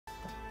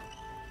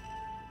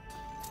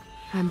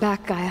I'm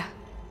back, Gaia.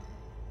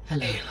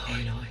 Hello,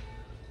 Aloy.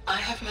 I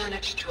have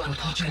managed to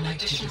unlock an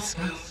additional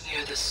room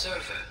near the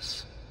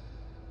servers.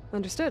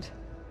 Understood.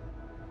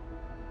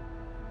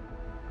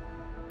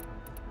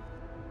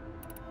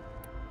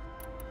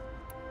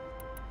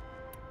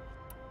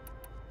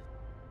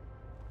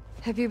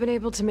 Have you been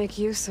able to make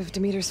use of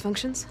Demeter's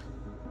functions?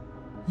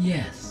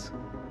 Yes.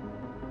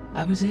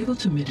 I was able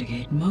to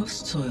mitigate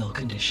most soil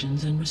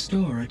conditions and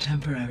restore a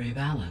temporary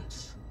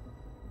balance.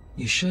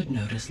 You should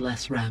notice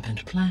less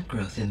rampant plant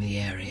growth in the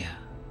area.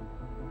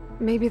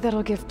 Maybe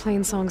that'll give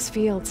Plainsong's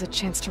fields a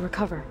chance to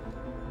recover.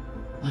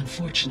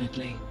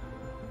 Unfortunately,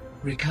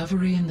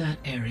 recovery in that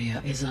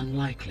area is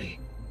unlikely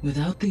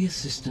without the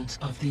assistance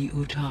of the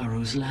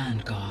Utaru's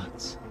land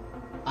gods.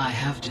 I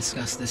have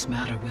discussed this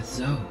matter with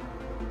Zoe.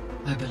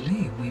 I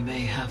believe we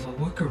may have a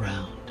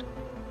workaround.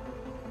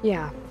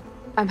 Yeah,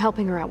 I'm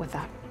helping her out with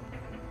that.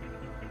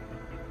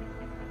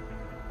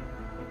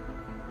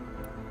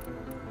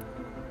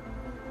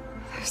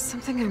 There's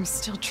something I'm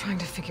still trying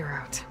to figure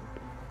out.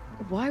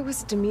 Why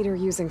was Demeter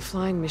using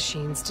flying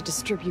machines to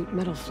distribute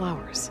metal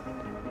flowers?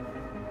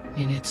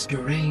 In its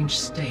deranged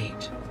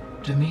state,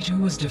 Demeter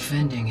was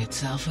defending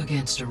itself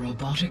against a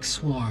robotic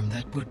swarm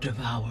that would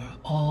devour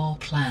all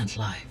plant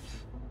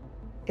life.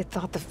 It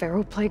thought the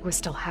Pharaoh Plague was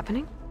still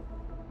happening?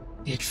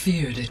 It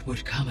feared it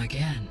would come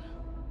again.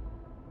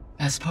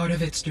 As part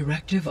of its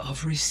directive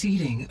of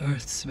receding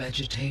Earth's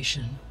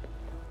vegetation,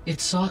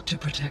 it sought to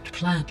protect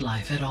plant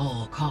life at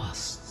all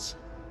costs.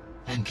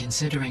 And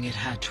considering it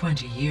had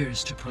 20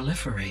 years to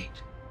proliferate,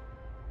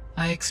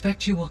 I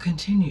expect you will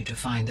continue to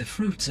find the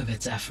fruits of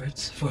its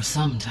efforts for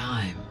some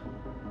time.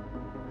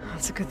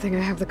 It's a good thing I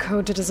have the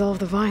code to dissolve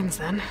the vines,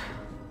 then.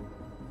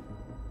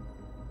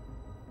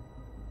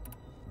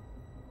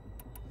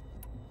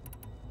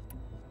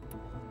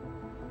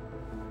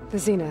 The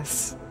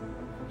Zeniths.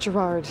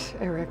 Gerard,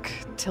 Eric,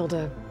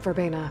 Tilda,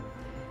 Verbena.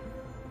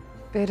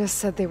 Beta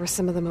said they were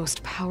some of the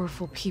most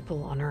powerful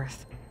people on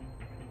Earth.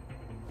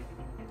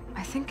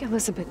 I think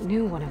Elizabeth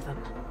knew one of them.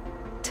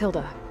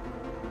 Tilda.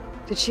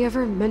 Did she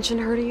ever mention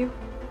her to you?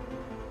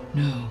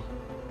 No.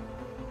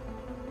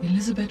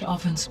 Elizabeth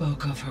often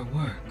spoke of her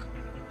work,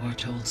 or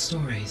told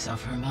stories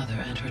of her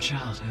mother and her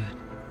childhood.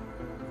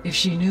 If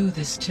she knew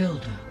this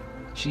Tilda,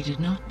 she did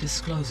not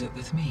disclose it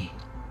with me.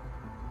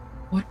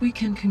 What we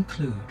can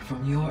conclude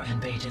from your and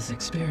Beta's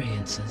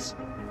experiences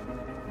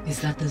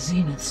is that the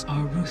Zeniths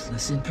are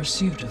ruthless in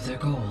pursuit of their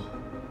goal.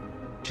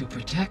 To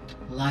protect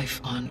life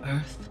on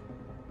Earth,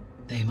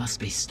 they must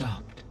be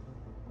stopped.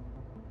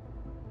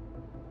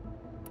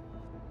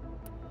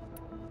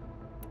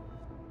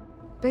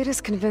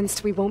 Beta's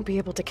convinced we won't be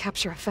able to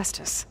capture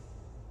Hephaestus.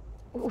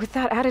 With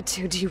that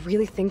attitude, do you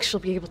really think she'll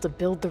be able to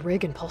build the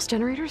rig and pulse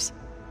generators?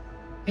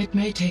 It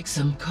may take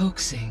some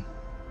coaxing,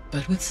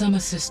 but with some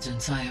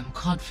assistance I am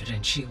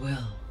confident she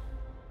will.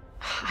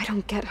 I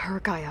don't get her,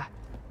 Gaia.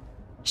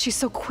 She's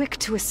so quick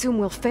to assume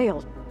we'll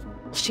fail.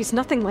 She's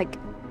nothing like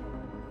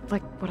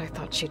what I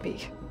thought she'd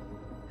be.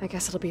 I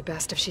guess it'll be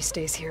best if she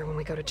stays here when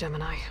we go to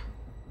Gemini.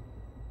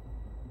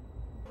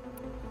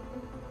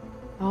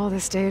 All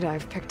this data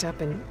I've picked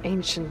up in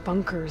ancient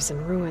bunkers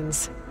and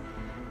ruins.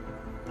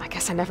 I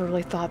guess I never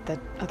really thought that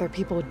other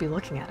people would be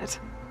looking at it.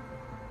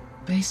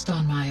 Based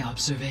on my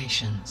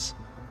observations,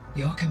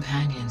 your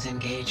companions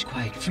engage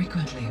quite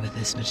frequently with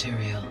this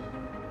material.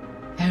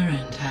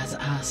 Erend has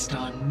asked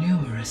on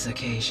numerous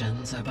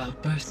occasions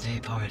about birthday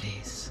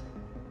parties.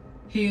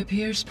 He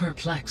appears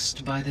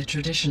perplexed by the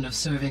tradition of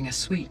serving a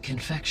sweet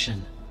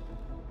confection,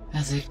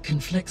 as it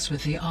conflicts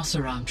with the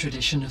Oseram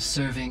tradition of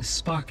serving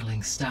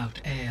sparkling stout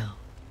ale.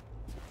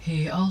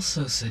 He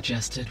also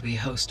suggested we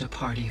host a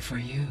party for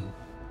you,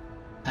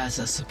 as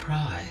a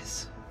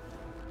surprise.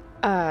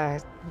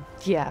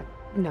 Yeah,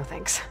 no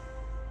thanks.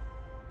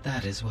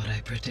 That is what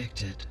I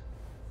predicted.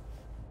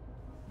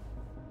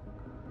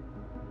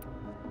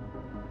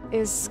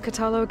 Is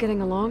Katalo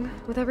getting along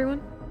with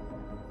everyone?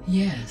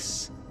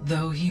 Yes,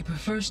 though he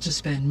prefers to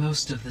spend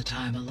most of the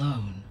time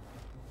alone.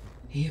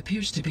 He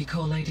appears to be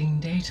collating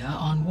data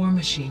on war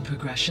machine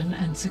progression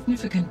and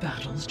significant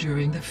battles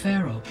during the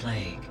Pharaoh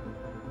Plague,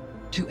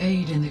 to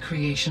aid in the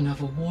creation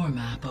of a war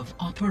map of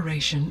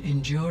Operation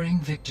Enduring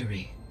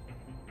Victory.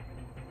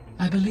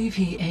 I believe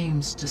he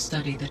aims to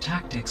study the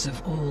tactics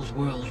of old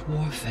world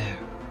warfare.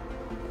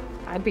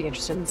 I'd be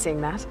interested in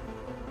seeing that.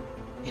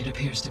 It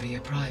appears to be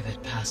a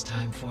private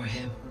pastime for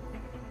him.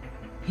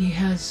 He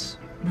has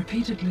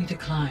repeatedly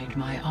declined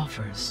my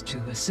offers to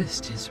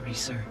assist his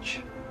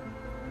research.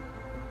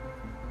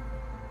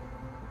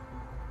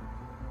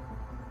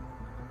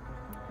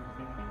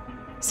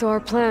 So our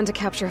plan to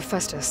capture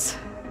Hephaestus.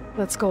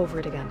 Let's go over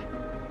it again.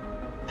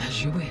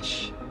 As you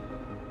wish.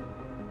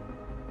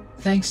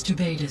 Thanks to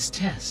Beta's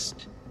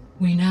test,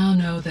 we now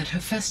know that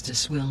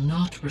Hephaestus will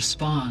not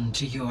respond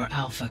to your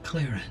Alpha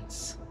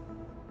clearance,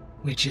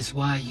 which is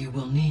why you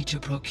will need to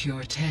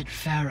procure Ted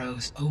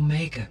Pharaoh's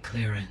Omega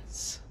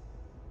clearance.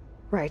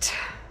 Right.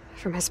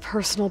 From his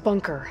personal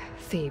bunker,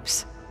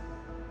 Thebes.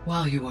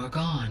 While you are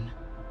gone,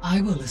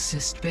 I will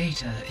assist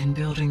Beta in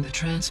building the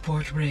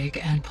transport rig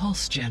and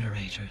pulse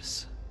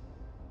generators.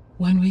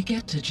 When we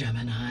get to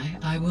Gemini,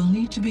 I will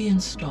need to be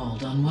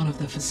installed on one of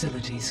the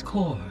facility's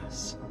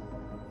cores.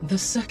 The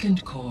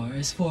second core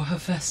is for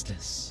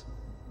Hephaestus.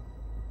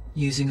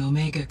 Using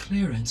Omega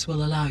clearance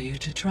will allow you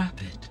to trap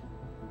it.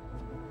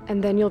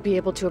 And then you'll be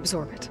able to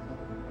absorb it.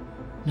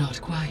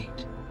 Not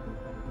quite.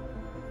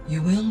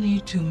 You will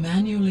need to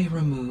manually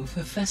remove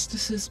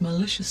Hephaestus's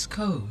malicious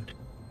code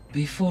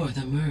before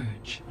the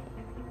merge.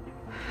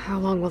 How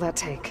long will that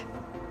take?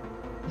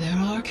 There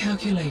are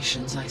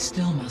calculations I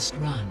still must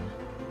run,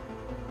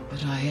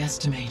 but I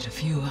estimate a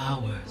few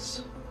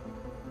hours.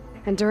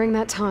 And during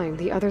that time,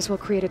 the others will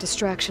create a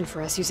distraction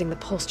for us using the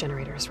pulse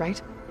generators,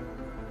 right?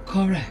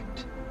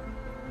 Correct.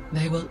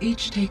 They will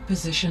each take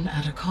position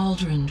at a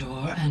cauldron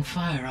door and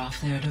fire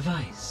off their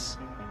device.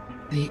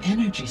 The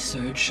energy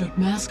surge should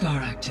mask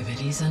our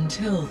activities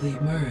until the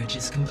merge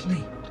is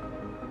complete.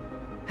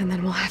 And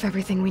then we'll have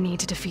everything we need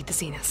to defeat the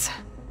Zeniths.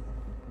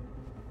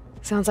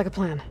 Sounds like a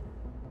plan.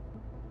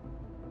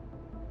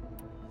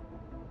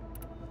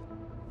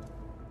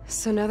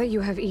 So now that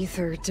you have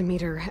Ether,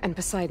 Demeter, and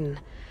Poseidon,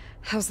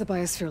 how's the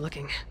biosphere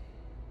looking?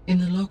 In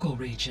the local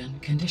region,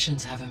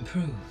 conditions have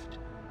improved.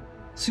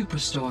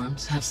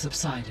 Superstorms have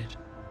subsided,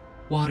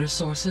 water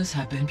sources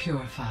have been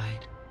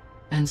purified,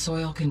 and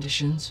soil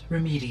conditions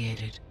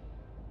remediated.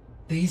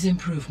 These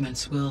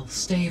improvements will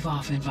stave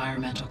off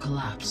environmental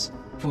collapse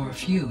for a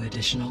few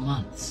additional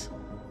months.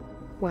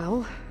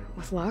 Well,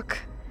 with luck,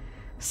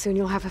 soon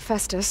you'll have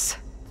Hephaestus.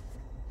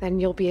 Then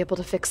you'll be able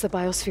to fix the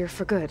biosphere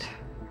for good,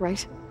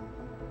 right?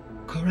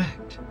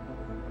 Correct.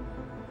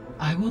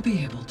 I will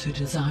be able to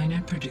design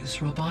and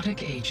produce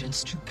robotic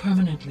agents to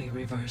permanently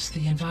reverse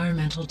the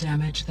environmental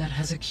damage that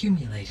has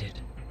accumulated.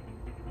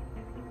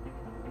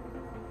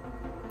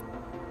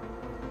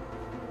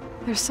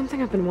 There's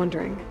something I've been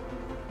wondering.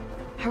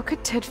 How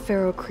could Ted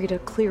Faro create a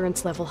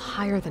clearance level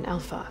higher than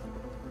Alpha?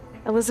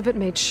 Elizabeth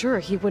made sure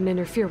he wouldn't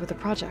interfere with the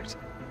project.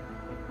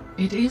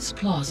 It is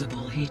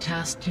plausible he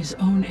tasked his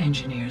own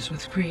engineers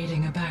with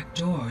creating a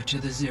backdoor to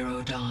the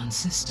Zero Dawn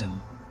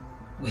system,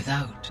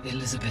 without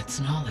Elizabeth's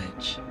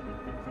knowledge.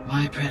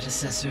 My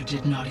predecessor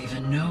did not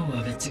even know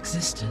of its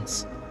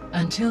existence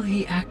until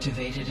he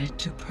activated it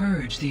to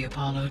purge the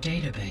Apollo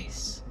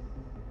database.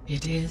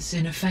 It is,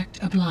 in effect,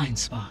 a blind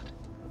spot.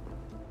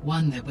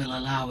 One that will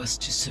allow us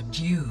to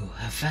subdue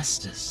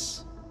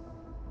Hephaestus.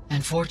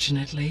 And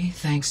fortunately,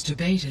 thanks to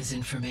Beta's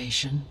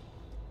information,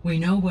 we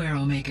know where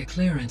Omega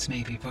clearance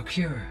may be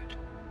procured.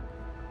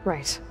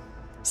 Right.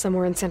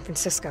 Somewhere in San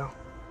Francisco.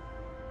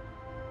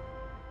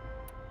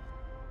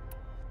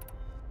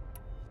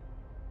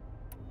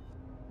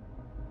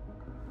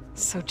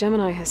 So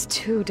Gemini has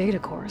 2 data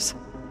cores.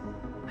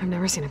 I've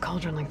never seen a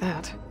cauldron like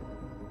that.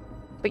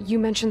 But you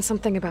mentioned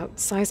something about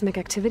seismic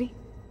activity?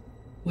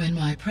 When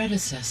my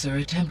predecessor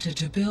attempted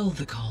to build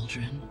the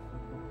cauldron,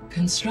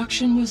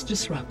 construction was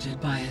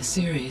disrupted by a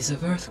series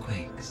of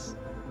earthquakes.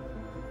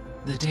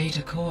 The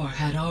data core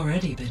had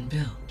already been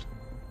built,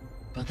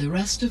 but the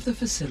rest of the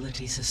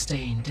facility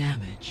sustained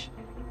damage.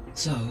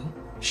 So,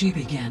 she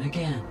began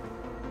again.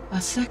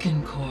 A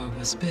second core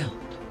was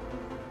built.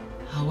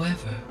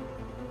 However,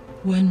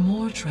 when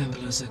more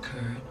tremblers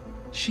occurred,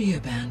 she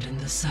abandoned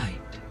the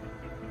site.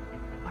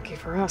 Lucky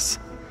for us.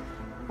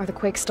 Are the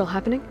quakes still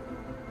happening?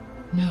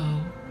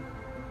 No,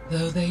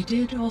 though they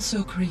did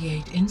also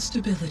create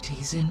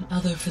instabilities in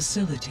other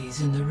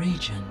facilities in the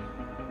region.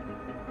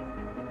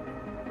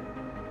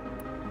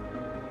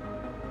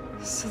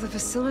 So the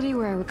facility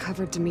where I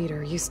recovered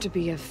Demeter used to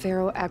be a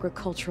Faro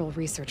agricultural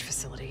research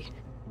facility.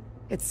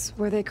 It's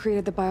where they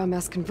created the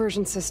biomass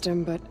conversion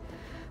system, but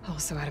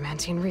also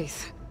adamantine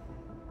wreath.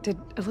 Did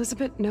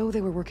Elizabeth know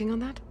they were working on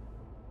that?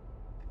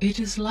 It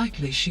is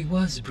likely she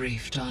was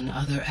briefed on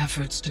other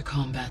efforts to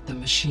combat the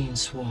machine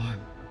swarm,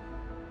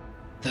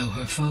 though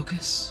her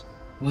focus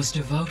was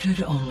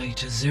devoted only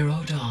to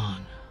Zero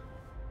Dawn.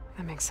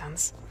 That makes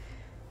sense.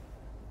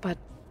 But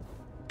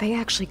they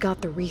actually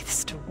got the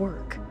wreaths to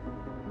work.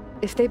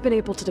 If they've been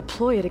able to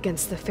deploy it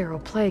against the Faro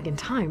Plague in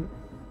time...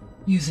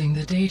 Using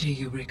the data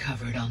you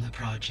recovered on the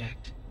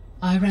project,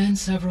 I ran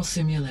several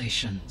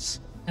simulations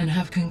and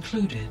have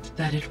concluded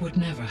that it would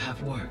never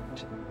have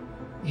worked.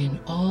 In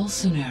all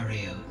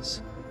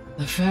scenarios,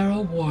 the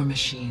Faro war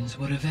machines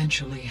would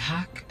eventually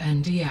hack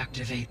and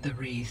deactivate the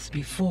wreaths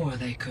before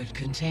they could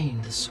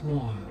contain the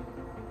swarm.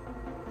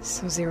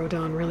 So Zero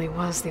Dawn really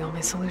was the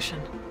only solution.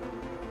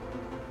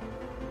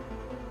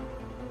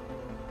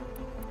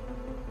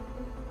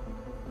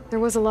 There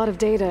was a lot of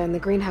data in the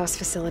greenhouse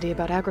facility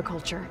about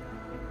agriculture.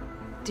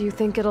 Do you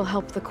think it'll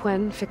help the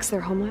Quen fix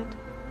their homeland?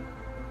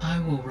 I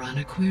will run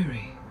a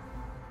query.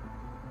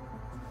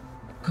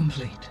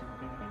 Complete.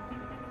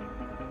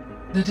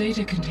 The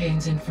data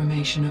contains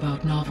information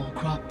about novel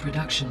crop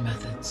production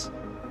methods,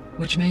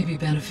 which may be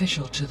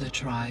beneficial to the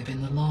tribe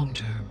in the long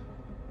term.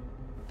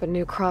 But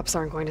new crops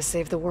aren't going to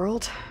save the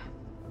world,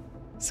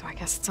 so I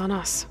guess it's on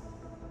us.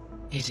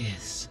 It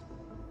is.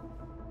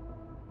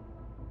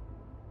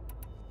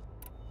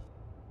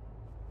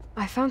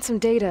 I found some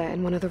data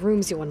in one of the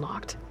rooms you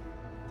unlocked.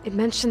 It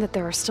mentioned that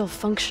there are still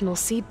functional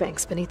seed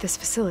banks beneath this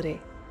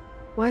facility.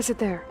 Why is it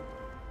there?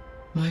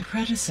 My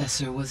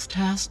predecessor was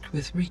tasked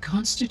with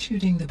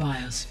reconstituting the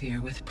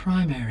biosphere with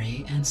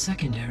primary and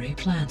secondary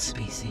plant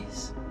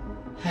species.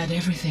 Had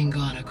everything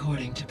gone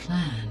according to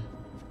plan,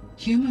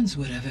 humans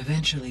would have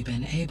eventually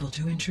been able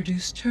to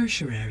introduce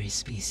tertiary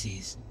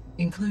species,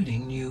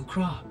 including new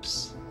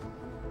crops.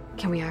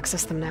 Can we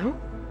access them now?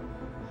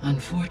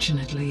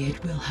 Unfortunately,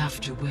 it will have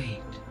to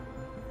wait.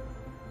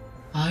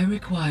 I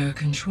require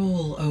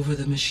control over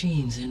the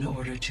machines in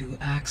order to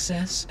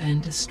access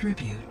and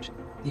distribute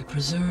the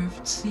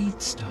preserved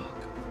seed stock.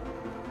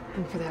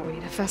 And for that we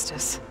need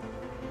Hephaestus.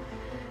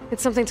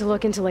 It's something to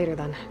look into later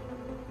then.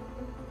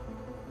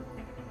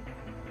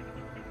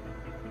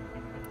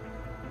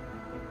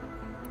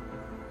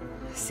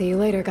 See you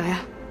later, Gaia.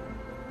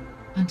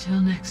 Until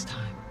next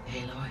time,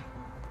 Aloy.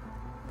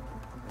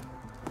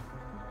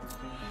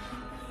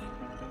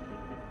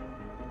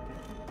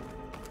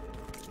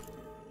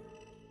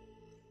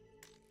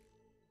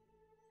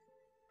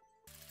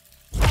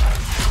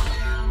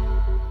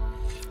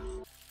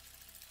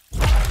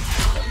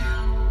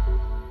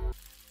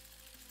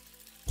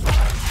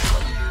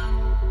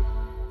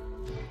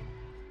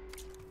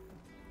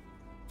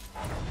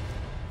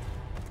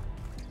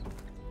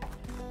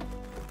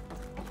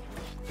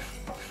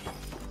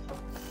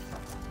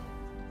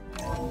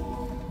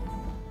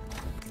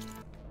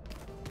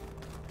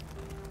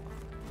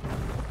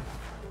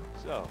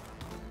 So,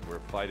 we're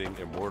fighting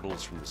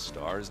immortals from the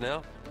stars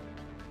now?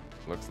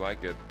 Looks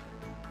like it.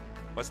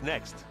 What's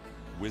next?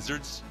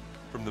 Wizards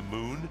from the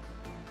moon?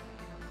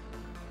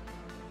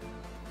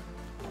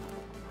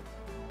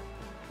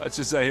 Let's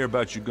just I hear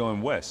about you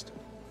going west.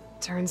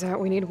 Turns out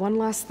we need one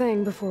last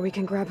thing before we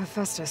can grab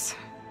Hephaestus.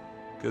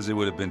 Because it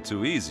would have been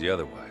too easy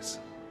otherwise.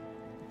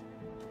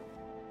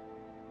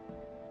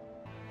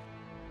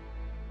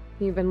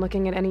 You've been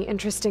looking at any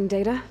interesting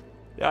data?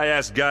 I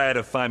asked Gaia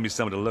to find me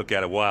something to look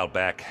at a while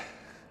back.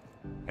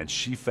 And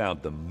she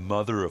found the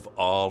mother of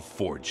all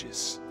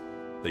forges.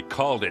 They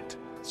called it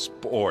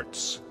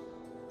sports.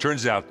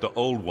 Turns out the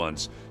old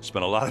ones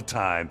spent a lot of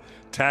time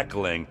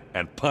tackling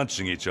and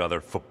punching each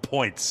other for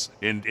points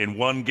in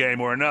one game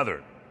or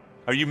another.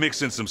 Are you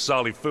mixing some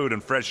solid food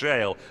and fresh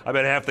ale? I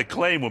bet half the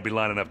claim will be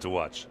lining up to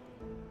watch.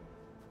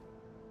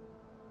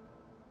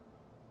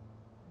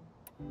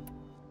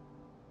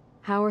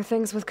 How are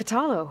things with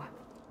Catalo?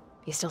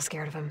 You still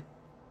scared of him?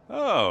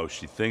 Oh,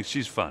 she thinks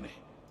she's funny.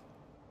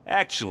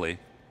 Actually,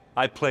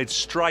 I played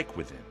strike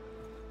with him.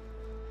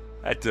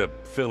 I had to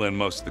fill in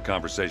most of the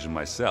conversation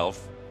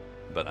myself,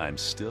 but I'm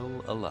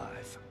still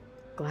alive.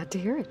 Glad to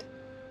hear it.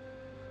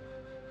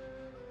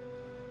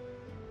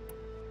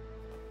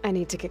 I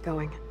need to get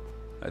going.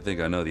 I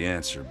think I know the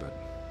answer, but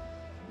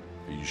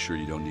are you sure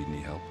you don't need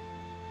any help?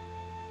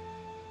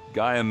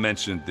 Gaia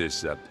mentioned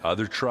this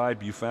other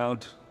tribe you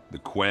found, the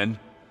Quen.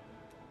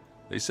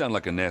 They sound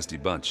like a nasty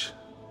bunch.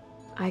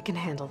 I can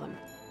handle them.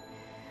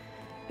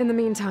 In the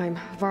meantime,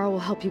 Varl will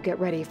help you get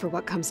ready for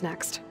what comes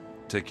next.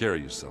 Take care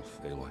of yourself,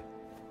 Aloy.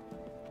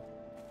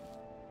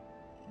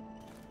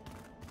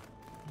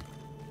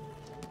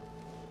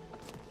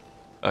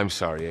 I'm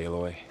sorry,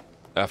 Aloy.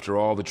 After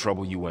all the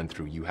trouble you went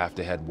through, you have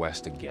to head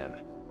west again.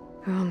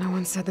 Well, no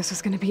one said this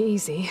was gonna be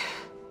easy.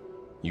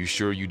 You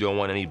sure you don't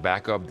want any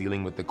backup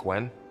dealing with the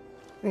Quen?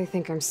 They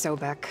think I'm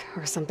Sobek,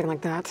 or something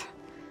like that.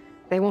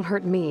 They won't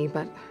hurt me,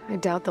 but I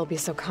doubt they'll be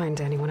so kind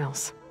to anyone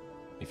else.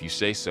 If you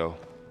say so.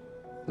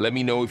 Let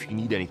me know if you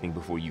need anything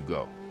before you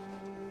go.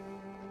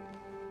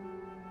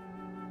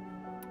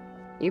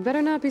 You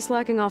better not be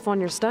slacking off on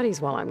your studies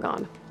while I'm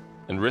gone.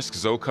 And risk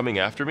Zoe coming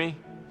after me?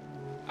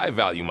 I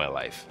value my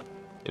life.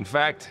 In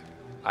fact,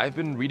 I've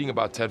been reading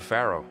about Ted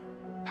Faro.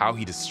 How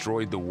he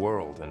destroyed the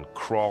world and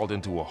crawled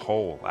into a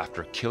hole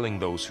after killing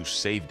those who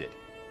saved it.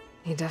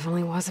 He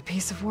definitely was a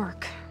piece of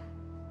work.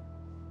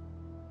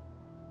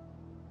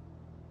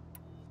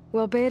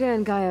 Well, Beta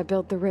and Gaia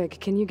built the rig.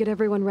 Can you get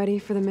everyone ready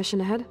for the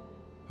mission ahead?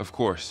 Of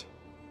course.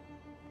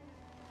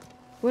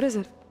 What is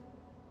it?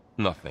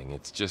 Nothing.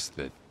 It's just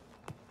that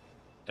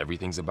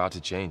everything's about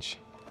to change.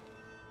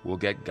 We'll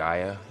get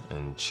Gaia,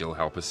 and she'll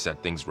help us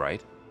set things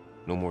right.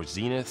 No more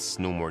zeniths,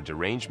 no more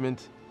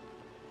derangement.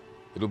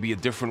 It'll be a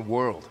different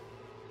world.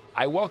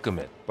 I welcome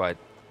it, but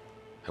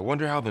I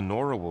wonder how the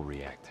Nora will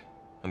react.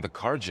 And the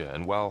Karja,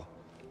 and well,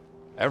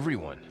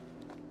 everyone.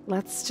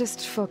 Let's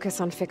just focus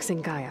on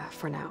fixing Gaia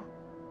for now.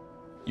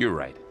 You're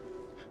right.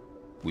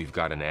 We've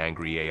got an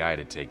angry AI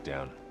to take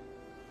down.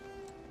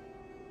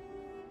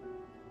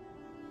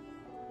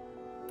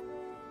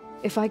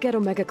 If I get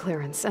Omega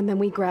clearance, and then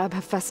we grab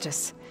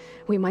Hephaestus,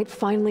 we might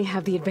finally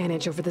have the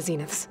advantage over the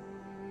Zeniths.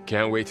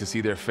 Can't wait to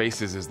see their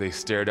faces as they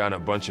stare down a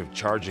bunch of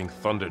charging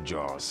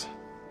Thunderjaws.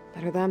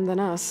 Better them than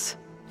us,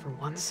 for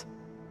once.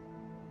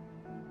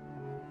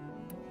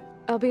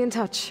 I'll be in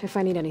touch if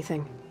I need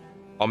anything.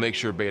 I'll make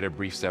sure Beta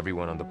briefs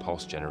everyone on the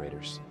pulse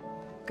generators.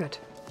 Good.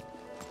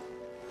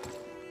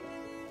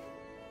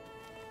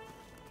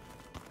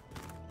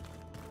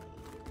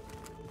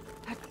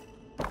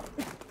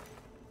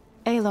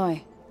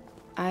 Aloy,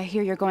 I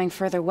hear you're going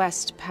further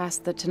west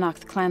past the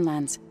Tenakth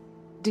clanlands.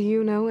 Do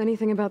you know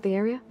anything about the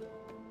area?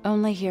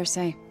 Only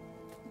hearsay.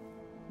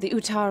 The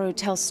Utaru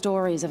tell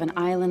stories of an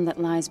island that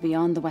lies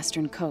beyond the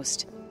western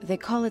coast. They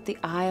call it the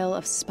Isle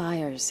of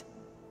Spires.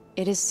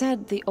 It is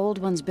said the Old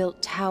Ones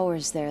built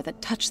towers there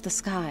that touch the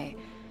sky,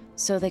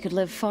 so they could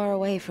live far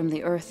away from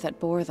the earth that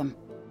bore them.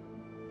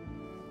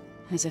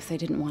 As if they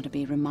didn't want to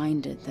be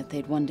reminded that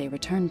they'd one day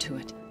return to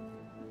it.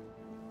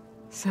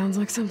 Sounds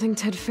like something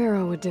Ted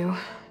Faro would do.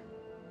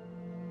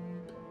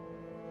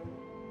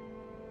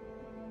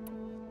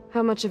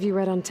 How much have you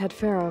read on Ted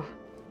Faro?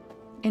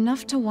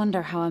 Enough to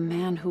wonder how a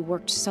man who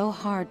worked so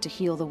hard to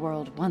heal the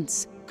world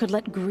once could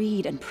let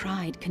greed and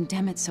pride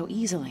condemn it so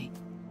easily.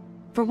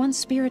 For one's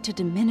spirit to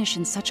diminish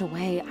in such a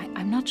way,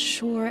 I'm not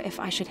sure if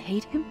I should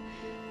hate him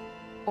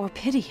or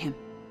pity him.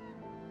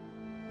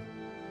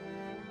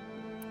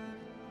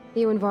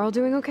 You and Varl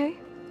doing okay?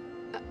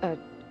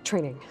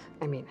 Training,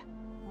 I mean.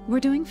 We're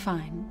doing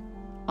fine.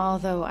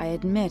 Although I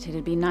admit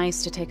it'd be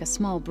nice to take a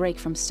small break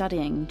from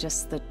studying,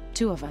 just the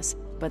two of us.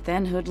 But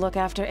then who'd look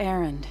after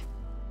Erend?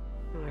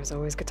 Well, there's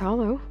always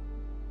Katalo.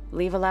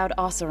 Leave a loud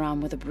Oseram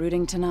with a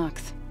brooding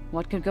Tenakth.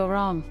 What could go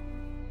wrong?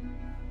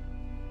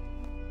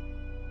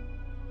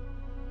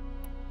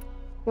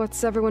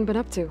 What's everyone been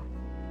up to?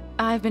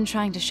 I've been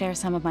trying to share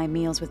some of my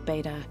meals with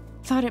Beta.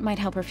 Thought it might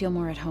help her feel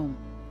more at home.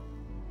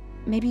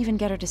 Maybe even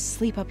get her to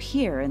sleep up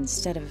here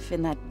instead of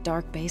in that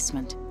dark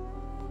basement.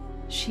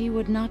 She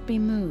would not be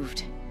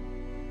moved.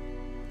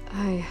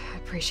 I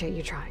appreciate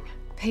you trying.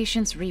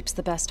 Patience reaps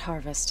the best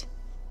harvest.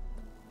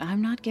 I'm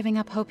not giving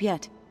up hope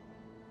yet.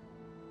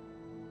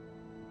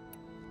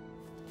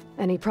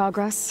 Any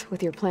progress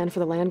with your plan for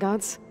the land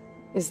gods?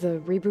 Is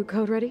the reboot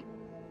code ready?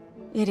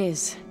 It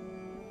is.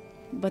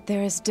 But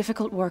there is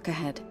difficult work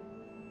ahead.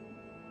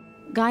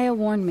 Gaia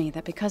warned me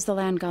that because the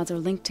land gods are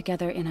linked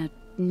together in a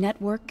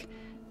network,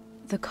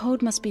 the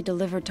code must be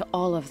delivered to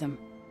all of them.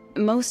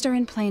 Most are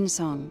in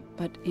Plainsong,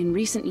 but in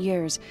recent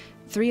years,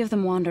 3 of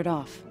them wandered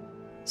off.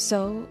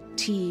 So,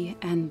 T,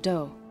 and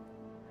Do.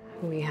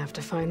 We have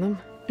to find them?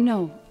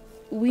 No,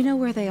 we know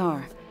where they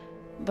are,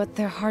 but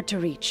they're hard to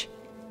reach.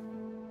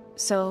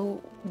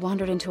 So,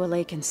 wandered into a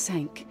lake and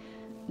sank.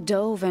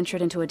 Do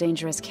ventured into a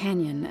dangerous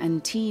canyon,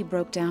 and T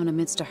broke down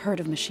amidst a herd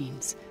of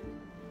machines.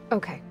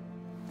 Okay.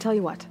 Tell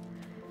you what.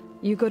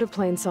 You go to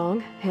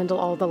Plainsong, handle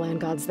all the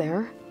land gods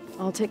there.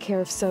 I'll take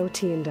care of So,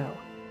 T, and Do.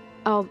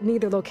 I'll need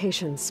their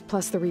locations,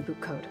 plus the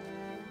reboot code.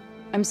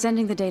 I'm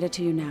sending the data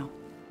to you now.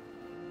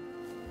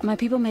 My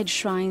people made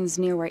shrines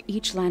near where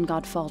each land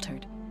god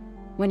faltered.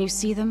 When you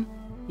see them,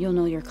 you'll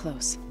know you're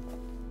close.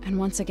 And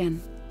once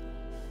again,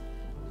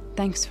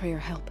 thanks for your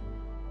help.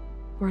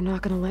 We're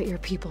not gonna let your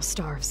people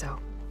starve, Zo.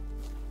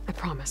 I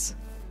promise.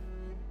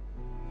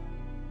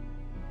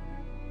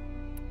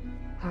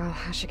 Well,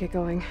 I should get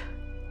going.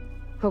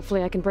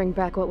 Hopefully I can bring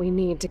back what we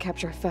need to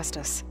capture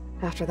Festus.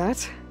 After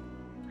that,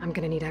 I'm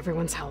gonna need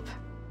everyone's help.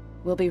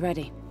 We'll be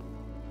ready.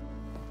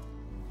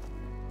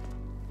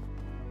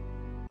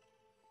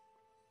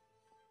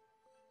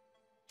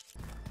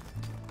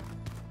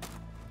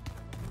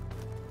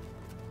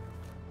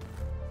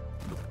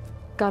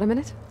 Got a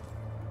minute?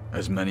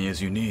 As many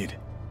as you need.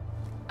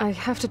 I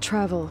have to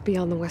travel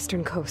beyond the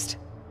western coast.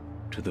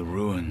 To the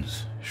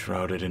ruins,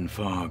 shrouded in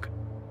fog.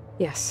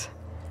 Yes,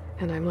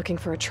 and I'm looking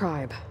for a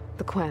tribe,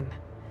 the Quen.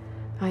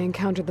 I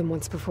encountered them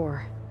once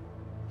before.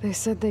 They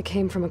said they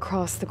came from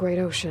across the Great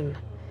Ocean.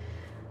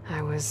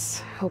 I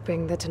was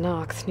hoping that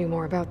Tenakth knew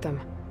more about them.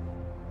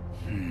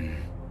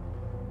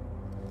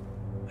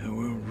 There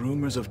were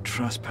rumors of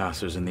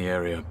trespassers in the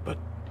area, but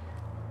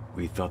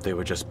we thought they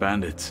were just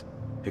bandits.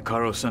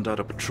 Hikaru sent out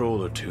a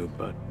patrol or two,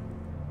 but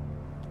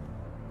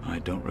I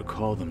don't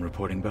recall them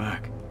reporting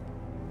back.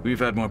 We've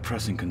had more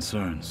pressing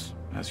concerns,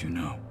 as you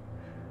know.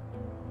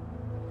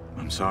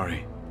 I'm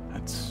sorry.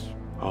 That's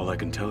all I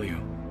can tell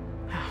you.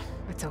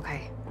 It's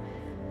okay.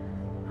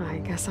 I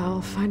guess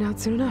I'll find out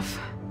soon enough.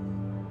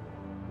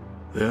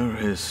 There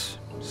is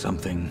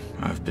something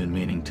I've been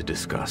meaning to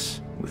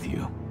discuss with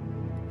you.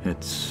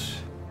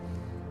 It's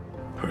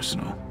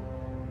personal.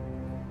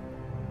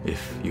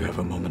 If you have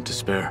a moment to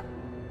spare.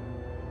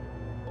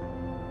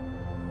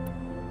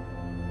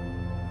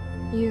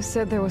 You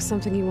said there was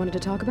something you wanted to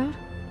talk about?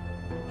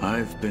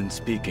 I've been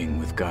speaking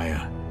with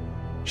Gaia.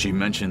 She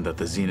mentioned that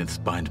the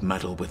Zeniths bind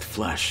metal with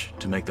flesh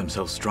to make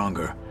themselves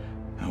stronger.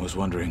 I was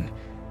wondering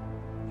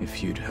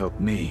if you'd help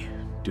me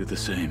do the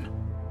same.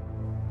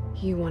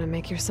 You want to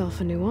make yourself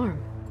a new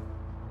arm?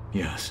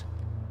 Yes.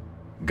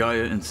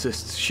 Gaia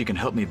insists she can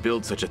help me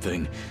build such a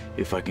thing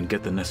if I can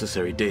get the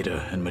necessary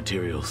data and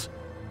materials.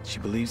 She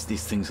believes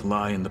these things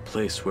lie in the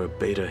place where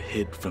Beta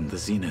hid from the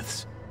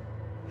Zeniths.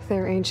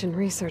 Their ancient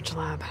research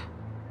lab.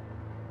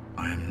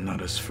 I am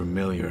not as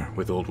familiar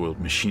with old world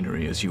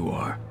machinery as you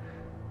are.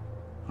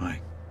 I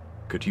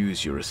could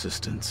use your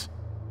assistance.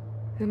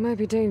 It might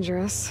be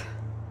dangerous.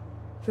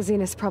 The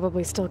Zeniths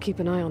probably still keep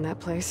an eye on that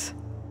place.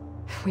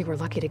 We were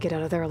lucky to get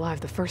out of there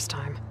alive the first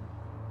time.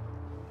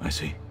 I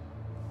see.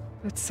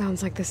 It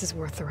sounds like this is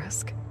worth the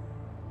risk.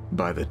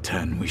 By the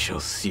 10, we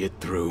shall see it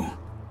through.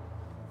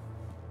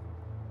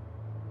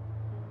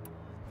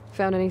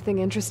 Found anything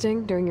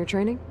interesting during your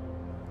training?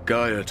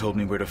 Gaia told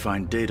me where to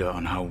find data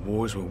on how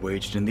wars were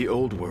waged in the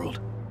old world.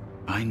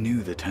 I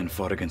knew the 10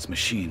 fought against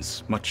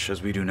machines, much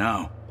as we do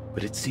now,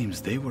 but it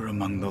seems they were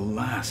among the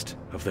last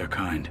of their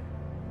kind.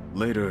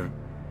 Later,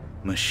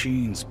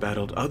 machines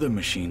battled other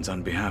machines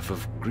on behalf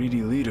of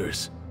greedy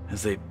leaders,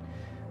 as they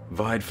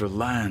vied for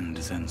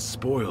lands and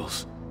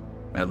spoils.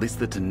 At least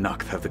the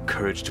Tenakth have the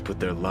courage to put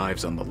their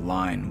lives on the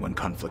line when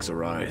conflicts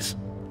arise.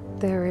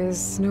 There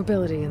is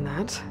nobility in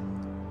that.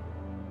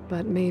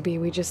 But maybe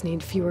we just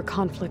need fewer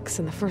conflicts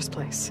in the first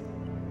place.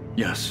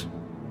 Yes,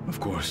 of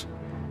course.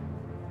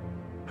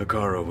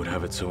 Hekarro would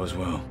have it so as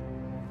well.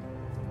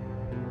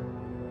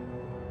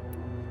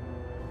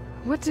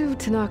 What do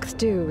Tenakth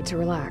do to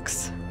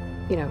relax?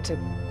 You know, to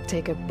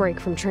take a break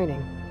from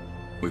training?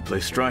 We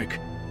play strike.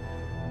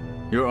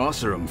 Your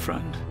Oseram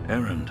friend,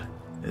 Erend,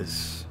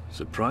 is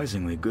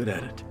surprisingly good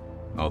at it,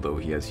 although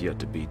he has yet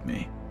to beat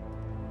me.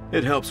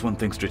 It helps one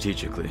think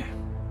strategically,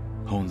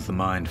 hones the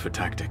mind for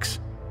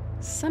tactics.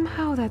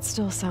 Somehow that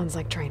still sounds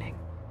like training.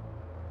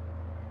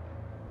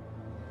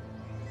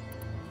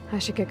 I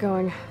should get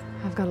going.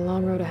 I've got a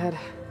long road ahead.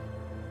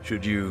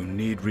 Should you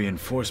need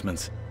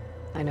reinforcements?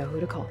 I know who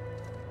to call.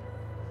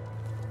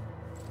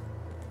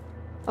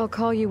 I'll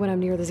call you when I'm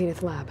near the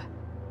Zenith lab.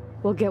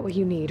 We'll get what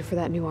you need for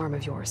that new arm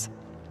of yours.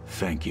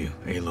 Thank you,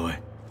 Aloy.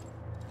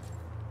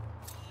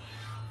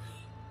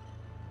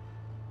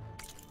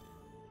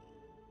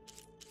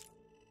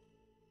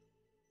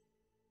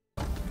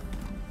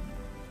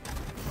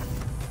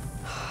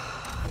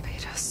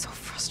 Beta's so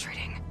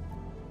frustrating.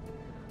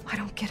 I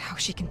don't get how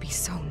she can be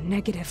so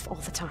negative all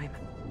the time.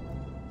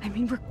 I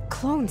mean, we're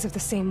clones of the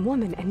same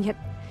woman, and yet...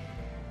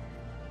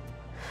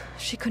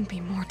 she couldn't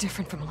be more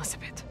different from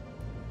Elizabeth.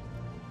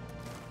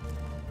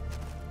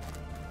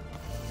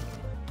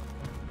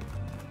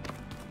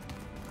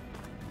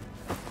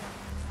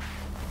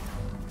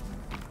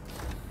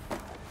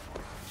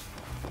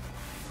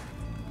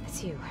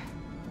 It's you.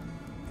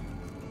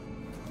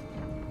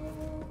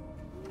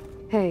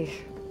 Hey.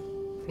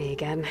 Me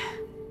again.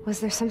 Was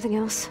there something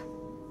else?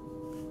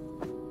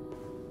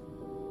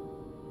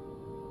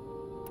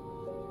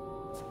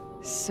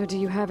 So do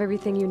you have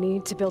everything you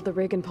need to build the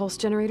rig and pulse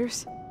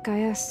generators?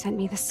 Gaia sent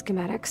me the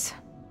schematics.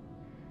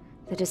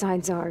 The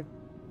designs are...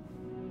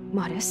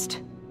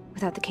 modest,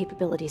 without the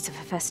capabilities of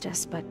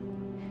Hephaestus, but...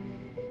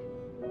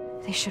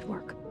 they should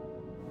work.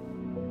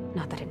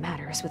 Not that it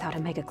matters without a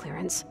mega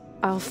clearance.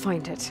 I'll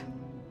find it.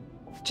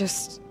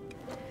 Just...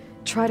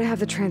 try to have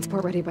the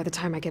transport ready by the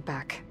time I get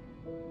back.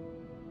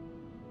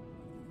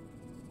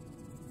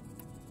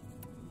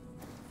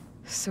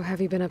 So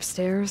have you been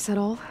upstairs at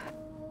all?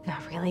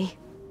 Not really.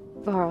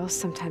 Varl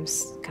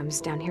sometimes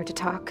comes down here to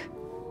talk.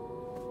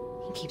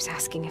 He keeps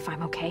asking if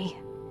I'm okay.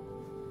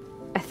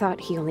 I thought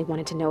he only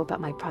wanted to know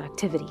about my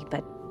productivity,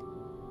 but...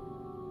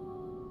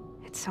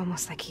 it's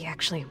almost like he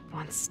actually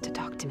wants to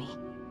talk to me.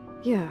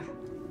 Yeah,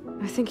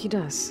 I think he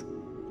does.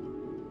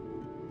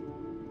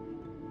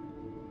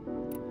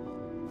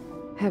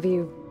 Have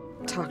you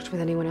talked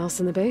with anyone else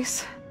in the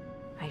base?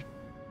 I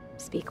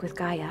speak with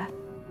Gaia.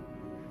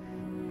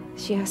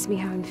 She asked me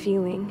how I'm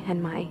feeling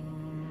and my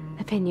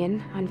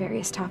opinion on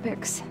various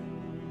topics.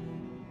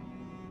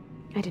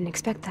 I didn't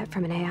expect that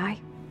from an AI.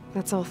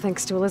 That's all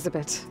thanks to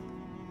Elizabeth.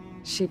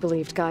 She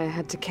believed Gaia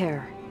had to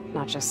care,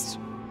 not just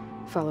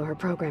follow her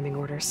programming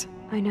orders.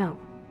 I know.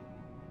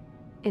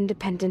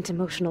 Independent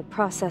emotional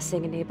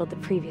processing enabled the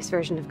previous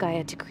version of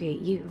Gaia to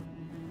create you,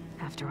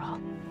 after all.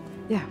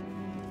 Yeah.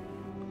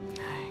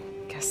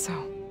 I guess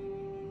so.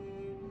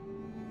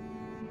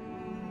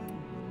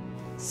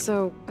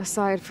 So,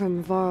 aside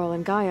from Varl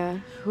and Gaia,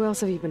 who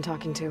else have you been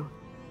talking to?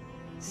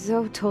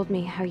 Zoe told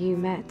me how you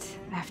met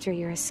after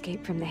your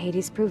escape from the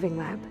Hades Proving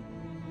Lab.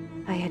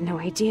 I had no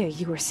idea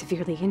you were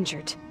severely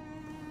injured.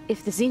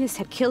 If the Zeniths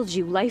had killed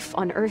you, life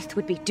on Earth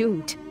would be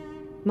doomed.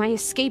 My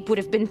escape would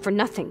have been for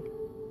nothing.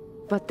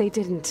 But they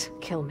didn't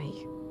kill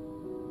me.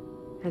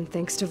 And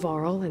thanks to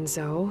Varl and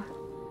Zoe,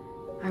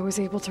 I was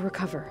able to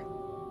recover.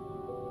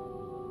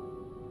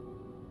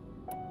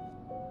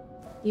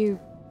 You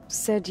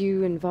said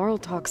you and Varl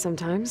talk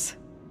sometimes.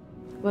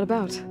 What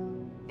about?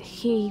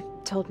 He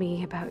told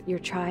me about your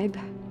tribe,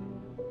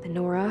 the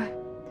Nora,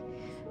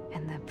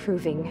 and the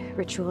proving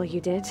ritual you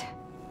did.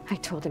 I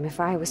told him if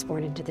I was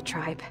born into the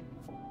tribe,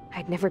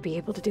 I'd never be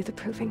able to do the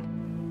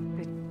proving.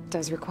 It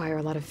does require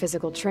a lot of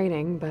physical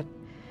training, but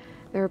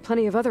there are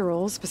plenty of other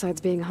roles besides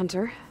being a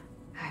hunter.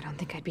 I don't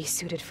think I'd be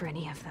suited for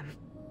any of them.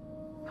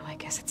 Well, I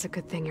guess it's a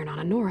good thing you're not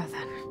a Nora,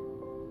 then.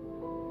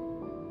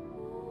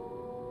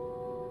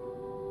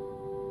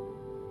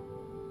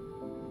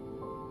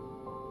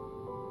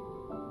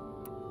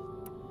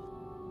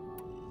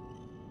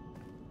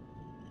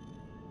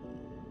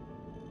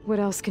 What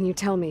else can you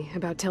tell me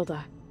about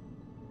Tilda?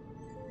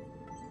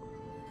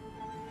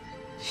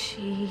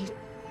 She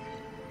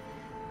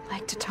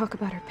liked to talk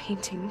about her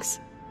paintings.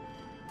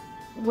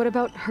 What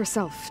about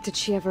herself? Did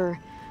she ever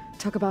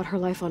talk about her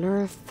life on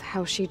Earth,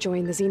 how she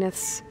joined the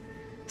Zeniths?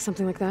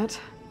 Something like that?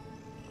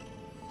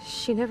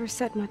 She never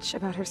said much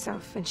about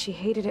herself, and she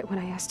hated it when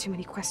I asked too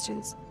many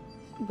questions.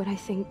 But I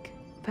think,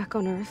 back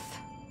on Earth,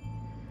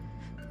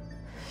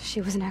 she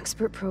was an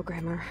expert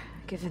programmer,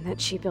 given that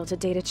she built a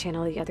data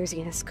channel the other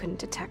Zeniths couldn't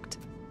detect.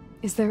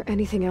 Is there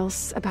anything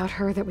else about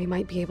her that we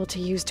might be able to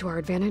use to our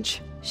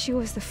advantage? She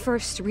was the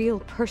first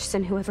real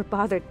person who ever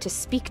bothered to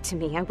speak to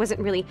me. I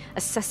wasn't really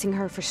assessing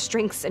her for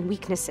strengths and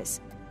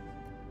weaknesses.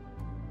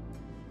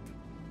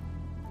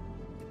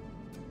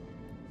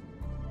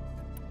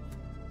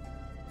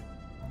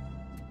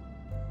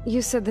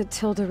 You said that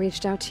Tilda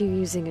reached out to you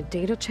using a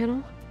data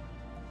channel?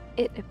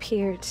 It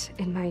appeared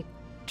in my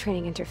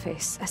training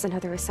interface as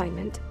another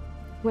assignment.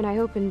 When I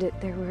opened it,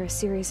 there were a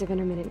series of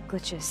intermittent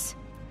glitches.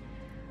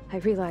 I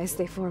realized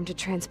they formed a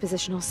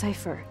transpositional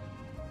cipher.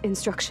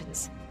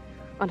 Instructions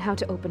on how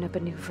to open up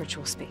a new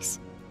virtual space.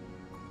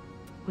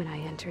 When I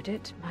entered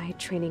it, my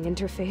training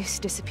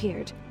interface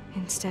disappeared.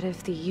 Instead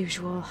of the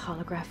usual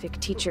holographic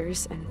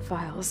teachers and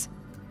files,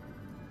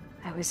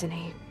 I was in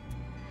a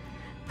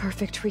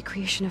perfect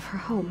recreation of her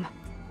home.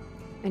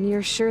 And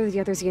you're sure the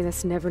other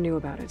Zeniths never knew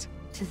about it?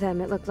 To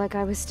them, it looked like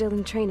I was still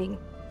in training.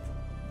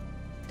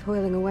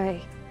 Toiling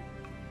away.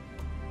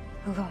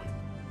 Alone.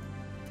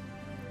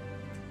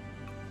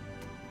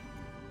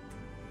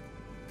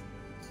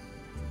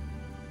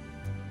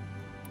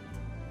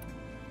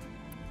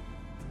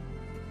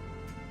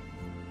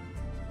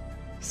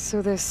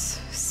 So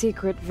this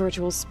secret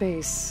virtual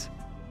space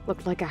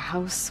looked like a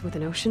house with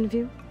an ocean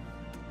view?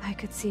 I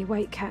could see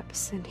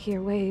whitecaps and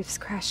hear waves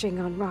crashing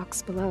on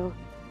rocks below.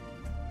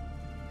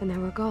 And there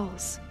were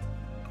gulls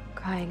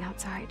crying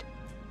outside.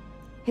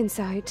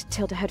 Inside,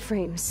 Tilda had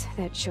frames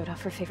that showed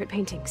off her favorite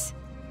paintings,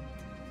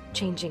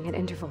 changing at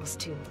intervals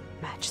to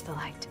match the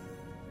light.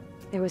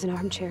 There was an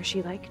armchair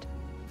she liked.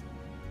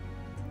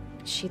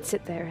 She'd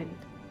sit there and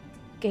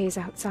gaze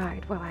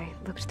outside while I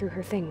looked through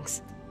her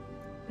things.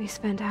 We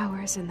spent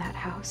hours in that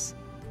house.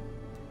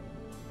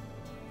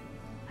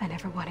 I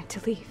never wanted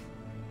to leave.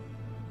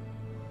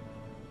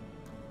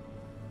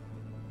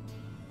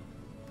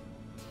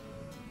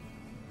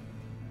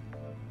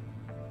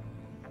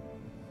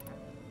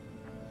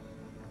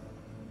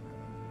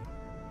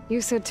 You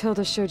said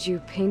Tilda showed you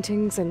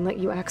paintings and let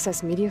you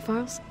access media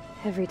files?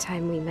 Every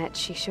time we met,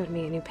 she showed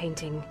me a new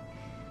painting.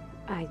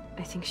 I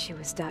think she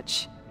was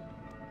Dutch.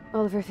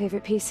 All of her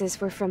favorite pieces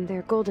were from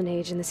their golden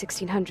age in the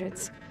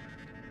 1600s.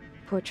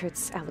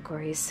 Portraits,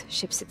 allegories,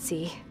 ships at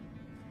sea.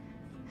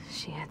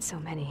 She had so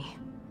many.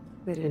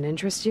 They didn't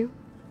interest you?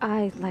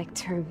 I liked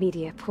her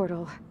media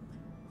portal.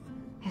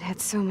 It had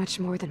so much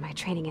more than my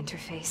training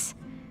interface.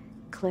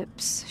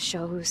 Clips,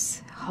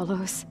 shows,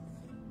 holos.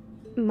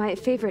 My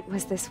favorite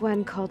was this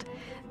one called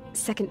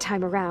Second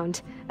Time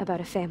Around,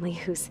 about a family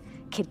whose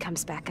kid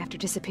comes back after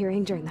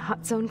disappearing during the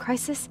Hot Zone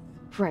crisis.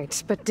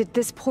 Right, but did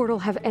this portal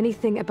have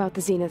anything about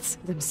the Zeniths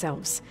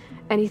themselves?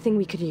 Anything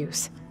we could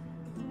use?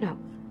 No.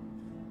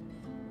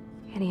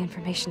 Any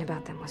information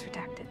about them was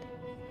redacted.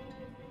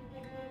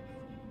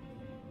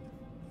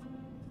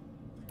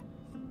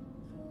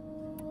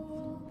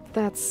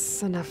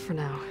 That's enough for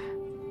now.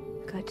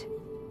 Good.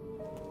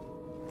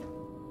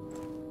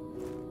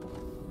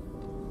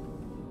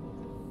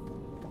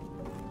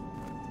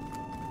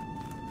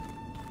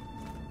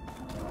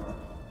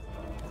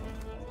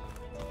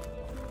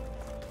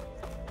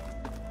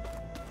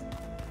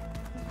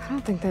 I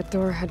don't think that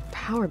door had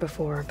power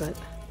before, but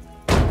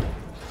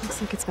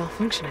looks like it's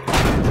malfunctioning.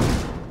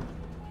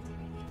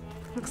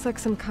 Looks like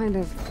some kind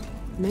of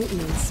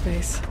maintenance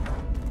space.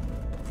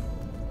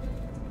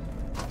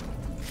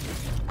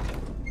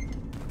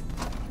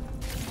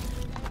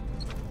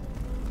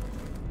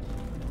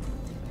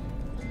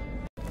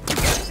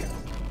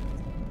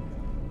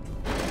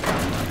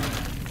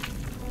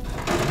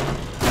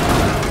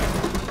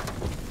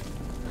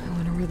 I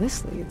wonder where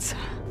this leads.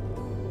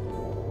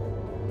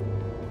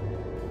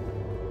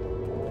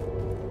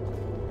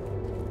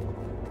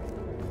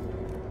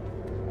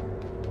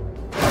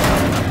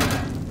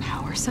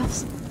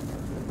 Cells?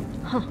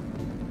 Huh.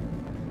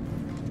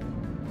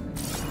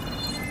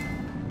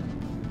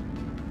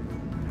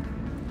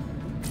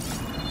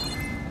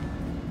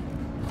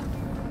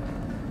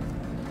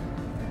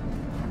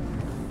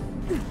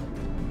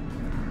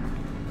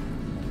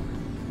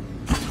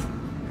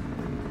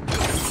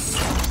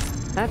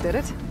 That did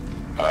it.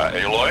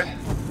 Aloy?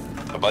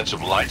 A bunch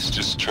of lights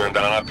just turned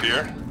on up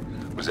here?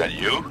 Was that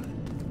you?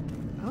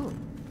 Oh.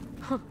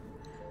 Huh.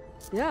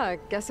 Yeah, I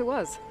guess it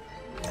was.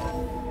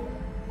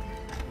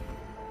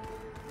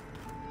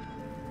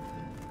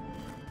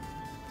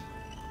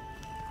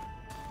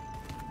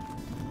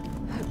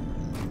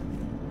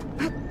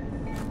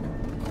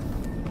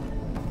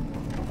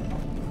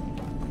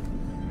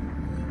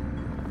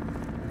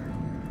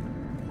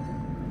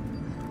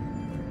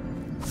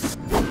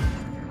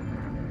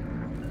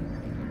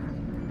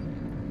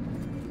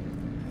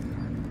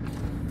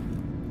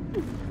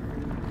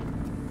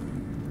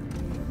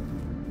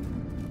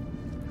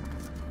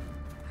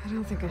 I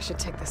don't think I should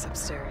take this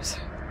upstairs.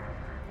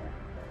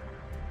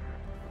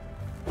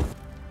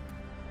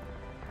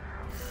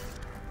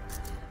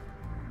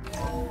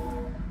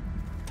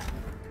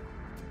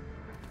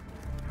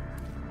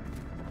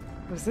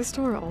 Was this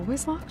door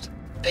always locked?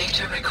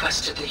 Beta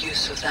requested the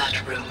use of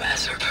that room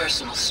as her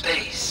personal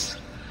space.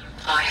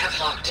 I have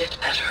locked it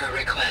at her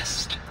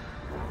request.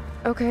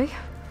 Okay.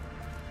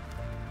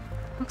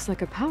 Looks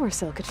like a power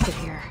cell could fit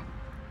here.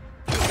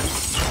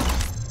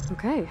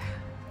 Okay.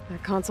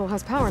 That console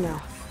has power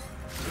now.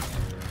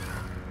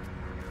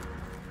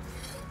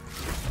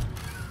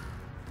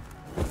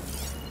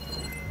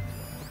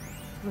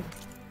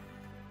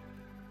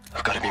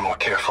 I've got to be more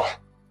careful.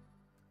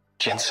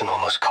 Jensen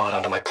almost caught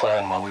onto my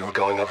plan while we were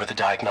going over the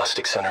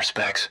diagnostic center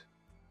specs.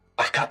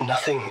 I've got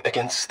nothing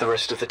against the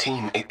rest of the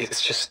team.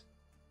 It's just...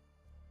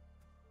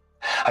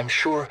 I'm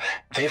sure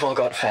they've all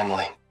got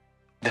family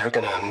they're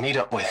gonna meet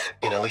up with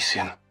in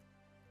Elysium.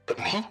 But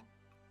me?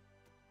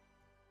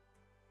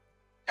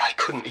 I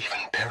couldn't even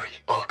bury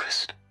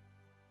August.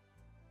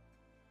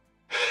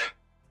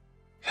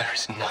 There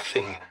is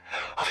nothing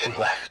of him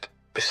left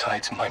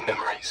besides my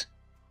memories.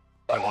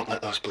 I won't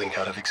let those blink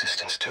out of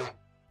existence too.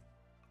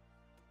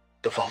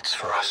 The vault's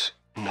for us,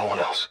 no one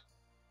else.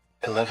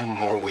 11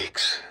 more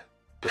weeks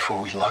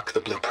before we lock the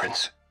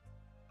blueprints.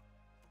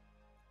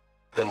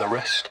 Then the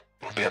rest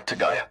will be up to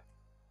Gaia.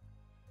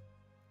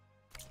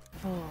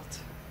 Vault.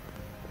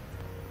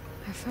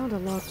 I found a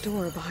locked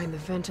door behind the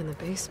vent in the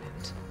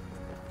basement.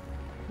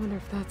 Wonder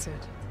if that's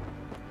it.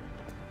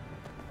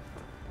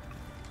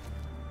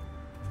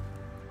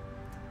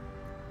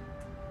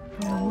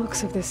 From the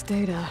looks of this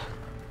data,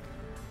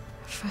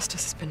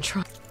 Festus has been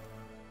trying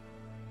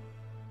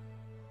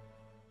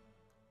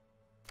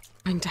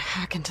to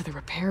hack into the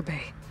repair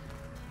bay.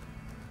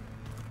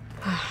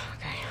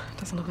 Okay,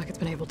 doesn't look like it's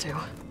been able to.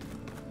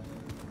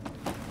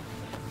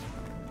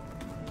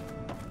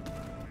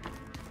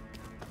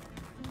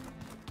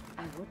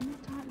 I wouldn't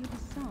have taught you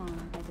the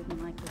song if I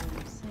didn't like the way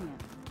you sing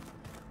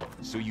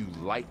it. So you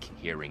like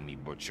hearing me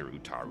butcher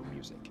Utaru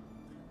music?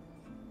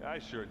 I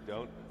sure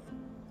don't.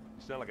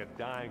 You sound like a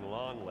dying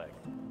longleg.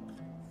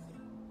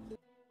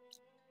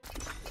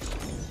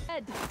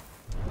 Ed,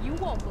 you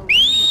won't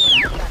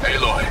believe what I've got.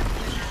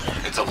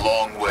 Aloy, it's a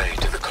long way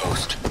to the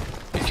coast.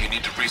 If you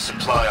need to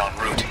resupply en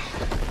route,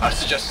 I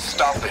suggest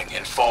stopping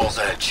in Fall's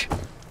Edge.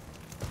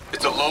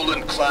 It's a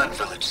lowland clan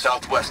village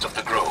southwest of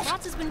the Grove,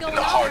 in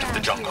the heart of the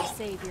jungle.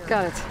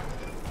 Got it.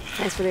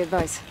 Thanks for the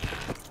advice.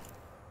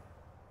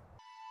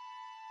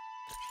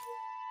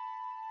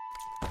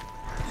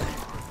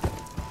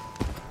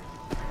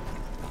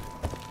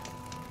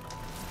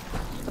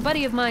 A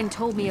buddy of mine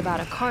told me about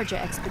a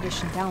Karja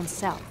expedition down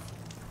south.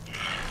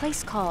 A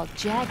place called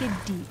Jagged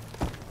Deep.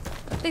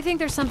 They think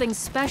there's something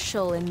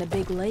special in the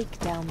big lake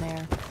down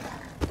there.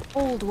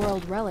 Old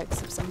world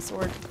relics of some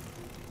sort.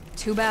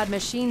 Too bad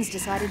machines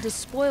decided to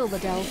spoil the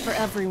delve for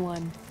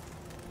everyone.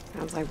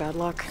 Sounds like bad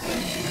luck.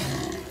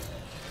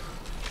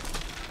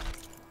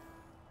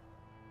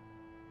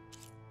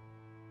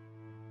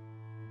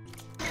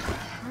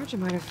 Karja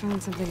might have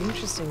found something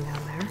interesting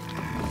down there.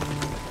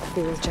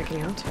 Be worth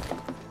checking out.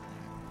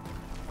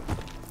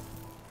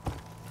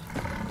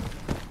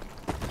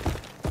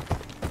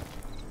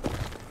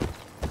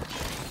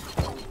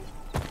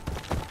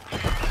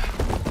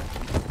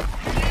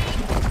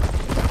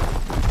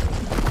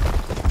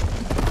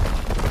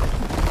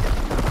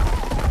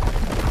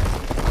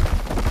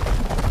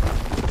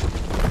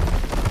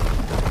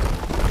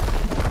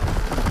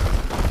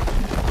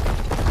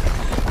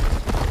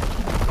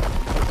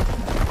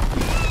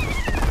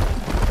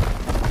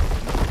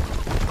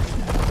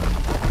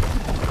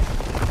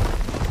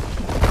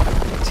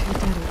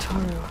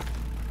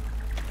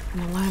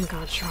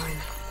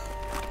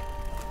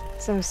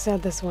 So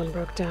said this one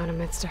broke down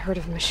amidst a herd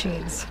of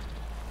machines.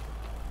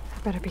 I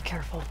better be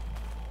careful.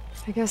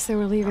 I guess they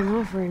were leaving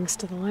offerings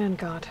to the land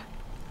god.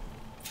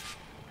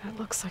 That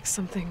looks like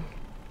something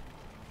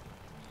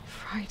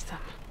fried them.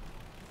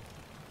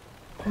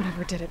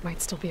 Whatever did it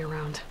might still be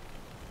around.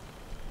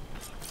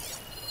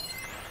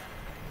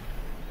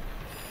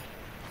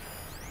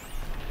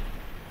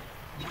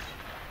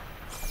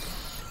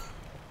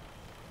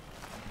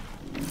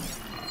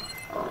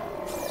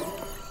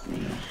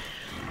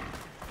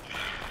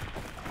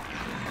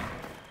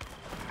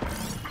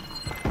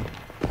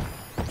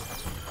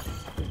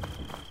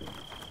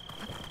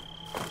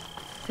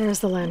 There's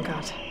the land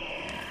god.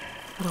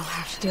 But I'll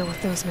have to deal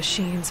with those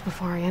machines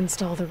before I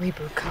install the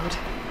reboot code.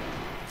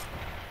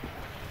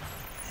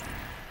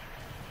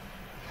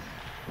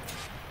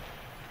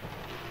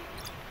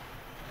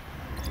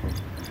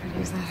 Could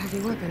use that heavy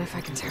weapon if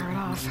I can tear it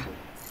off.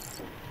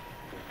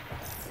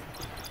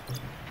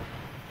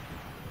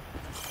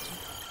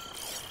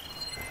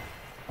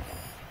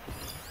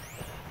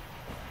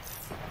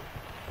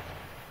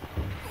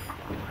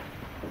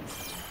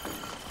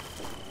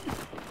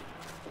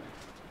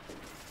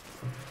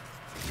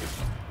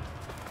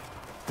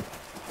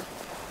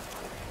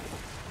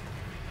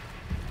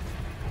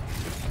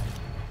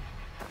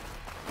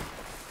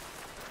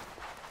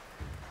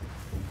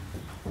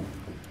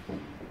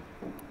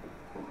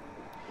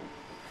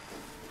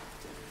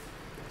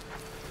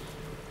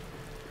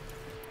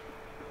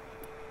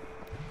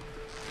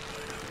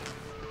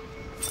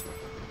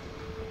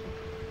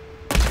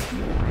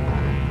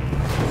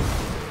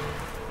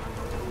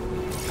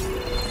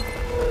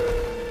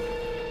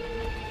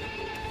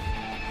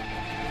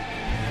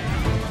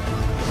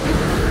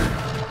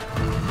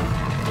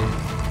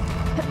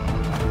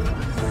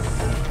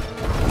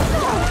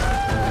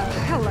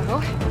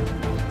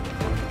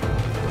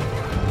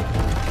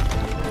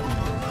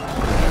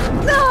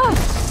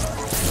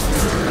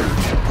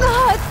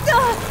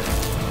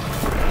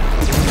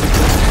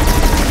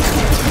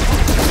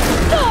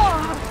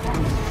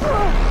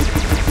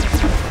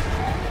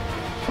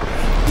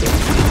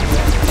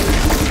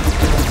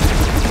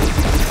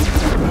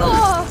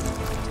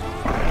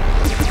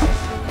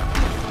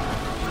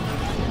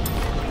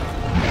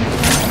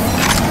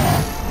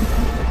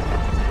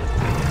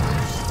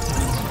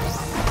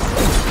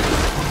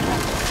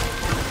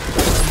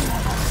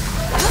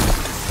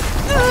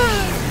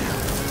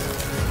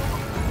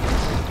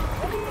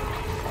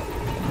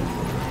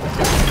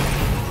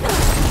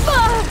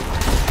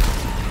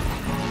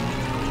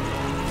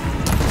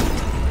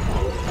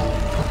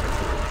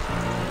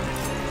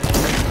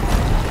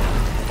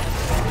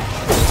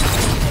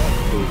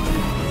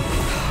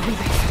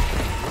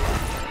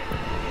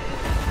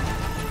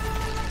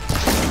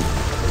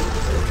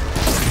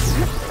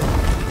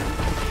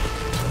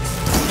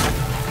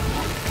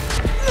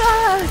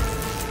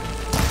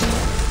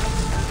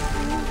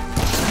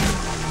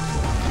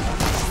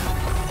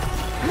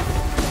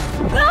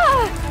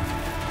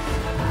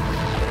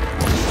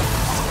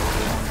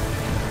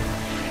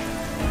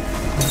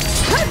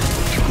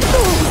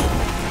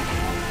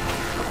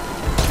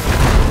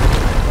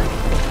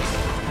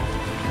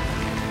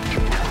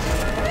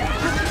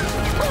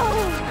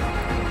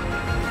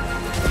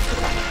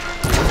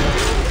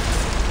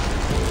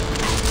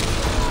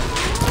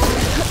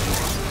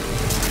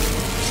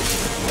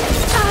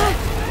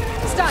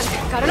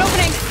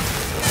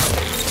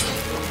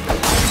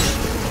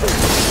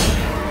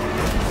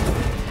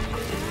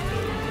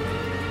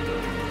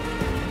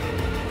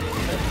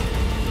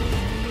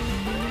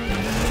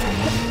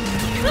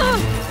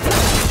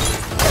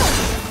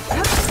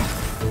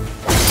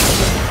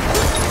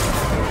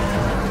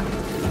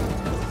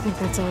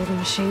 That's all the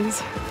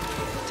machines.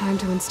 Time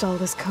to install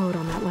this code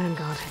on that land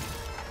god.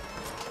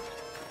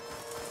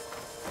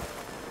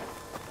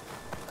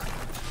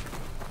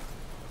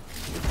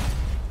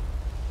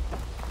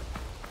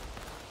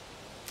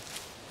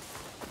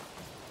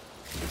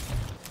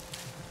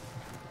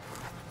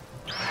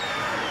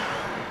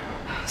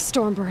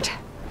 Stormbird.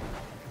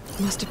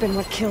 Must have been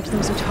what killed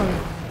those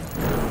Utaru.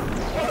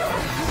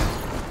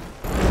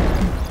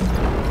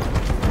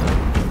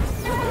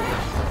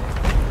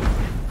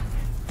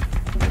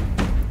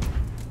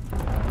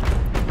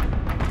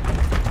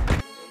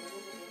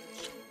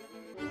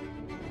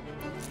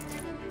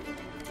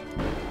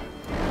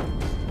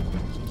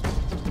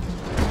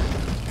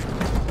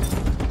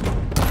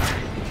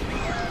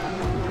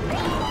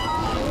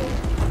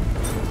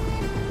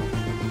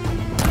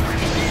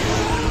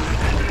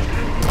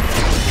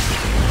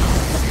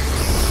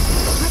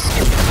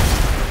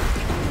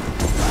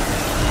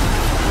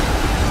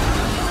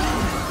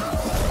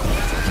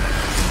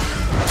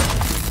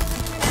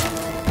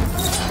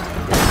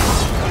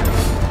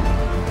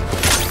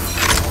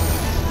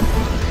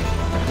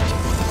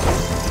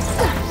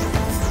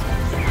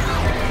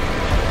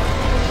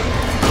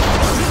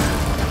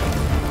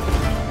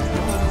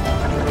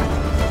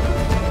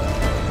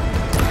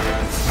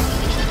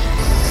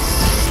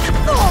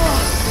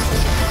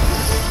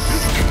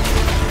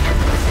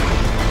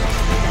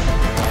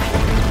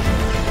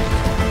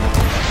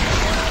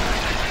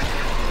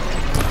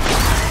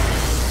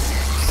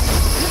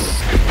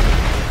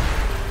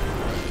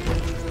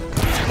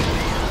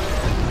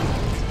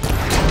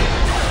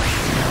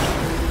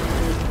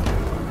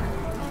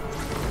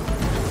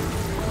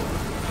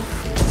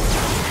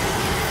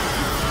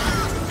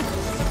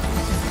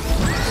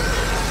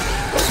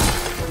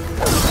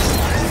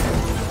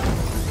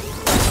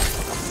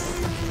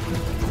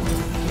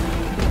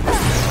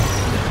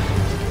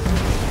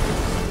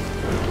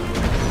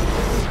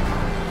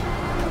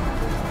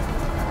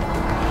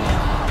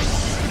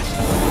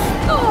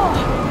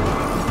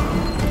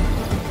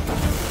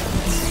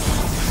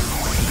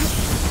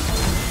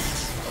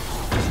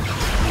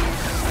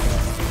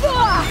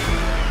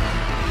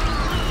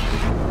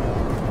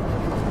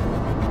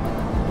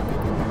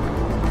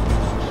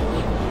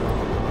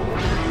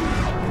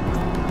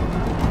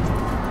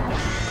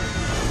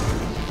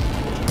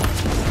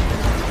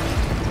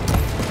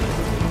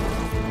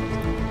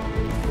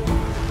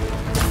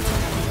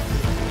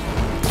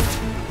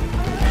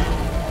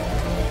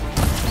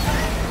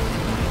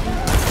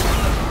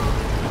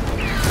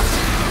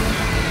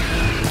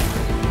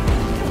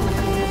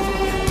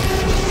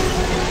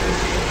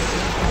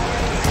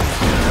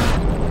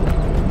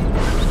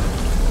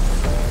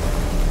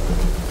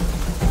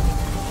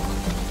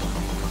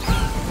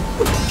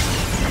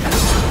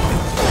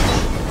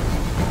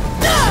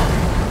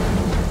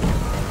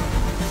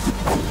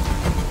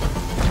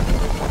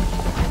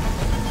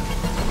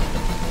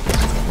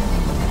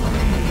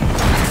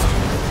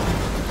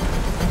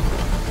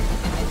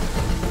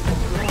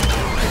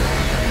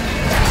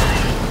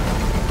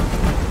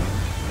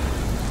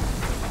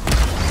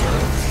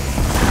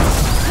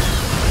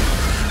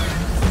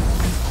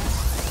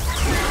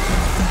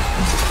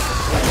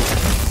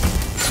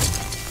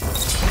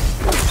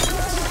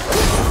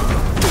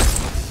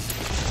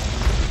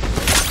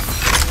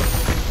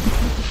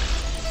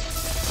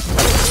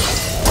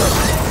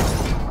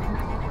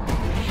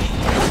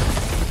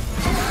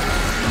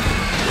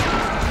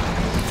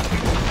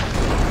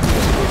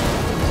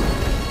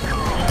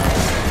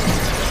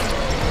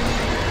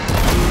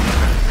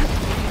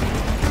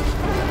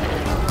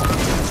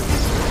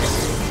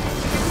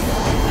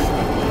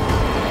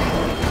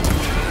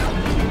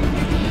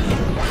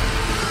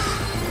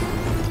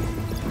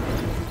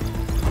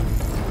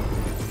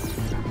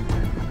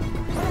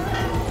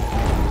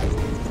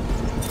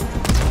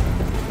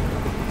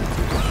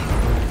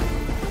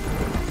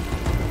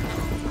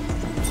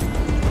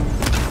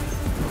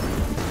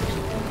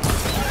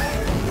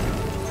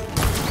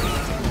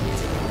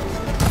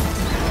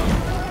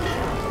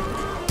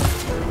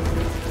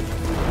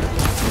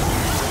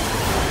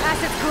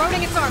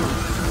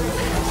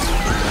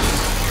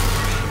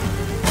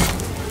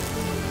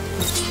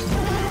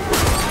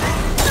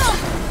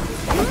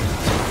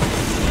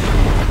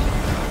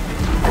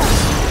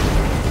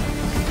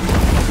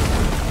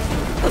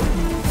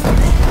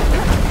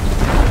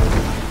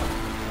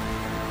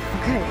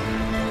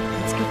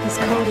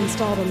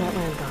 Installed on that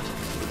land god.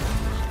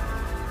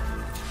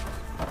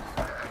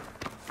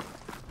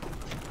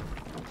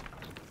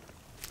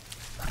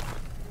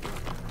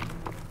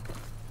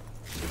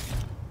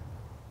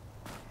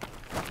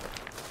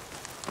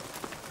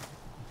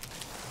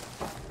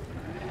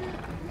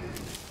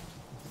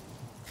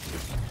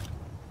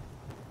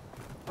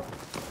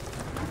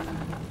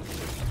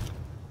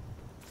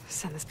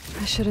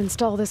 I should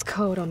install this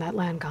code on that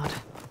land god.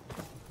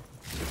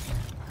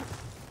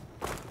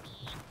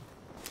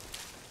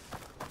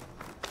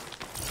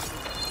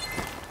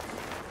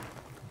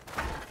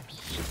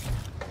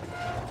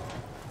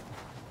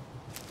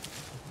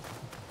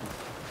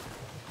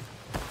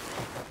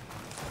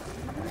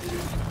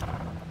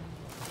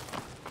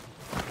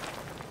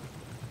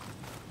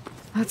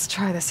 Let's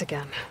try this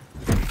again.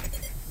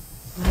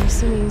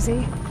 Nice and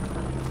easy.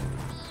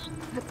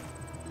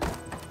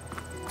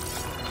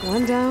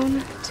 1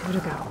 down, 2 to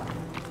go.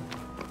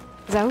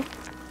 Zoe,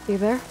 you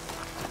there?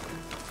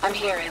 I'm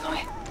here,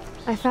 Aloy.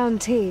 I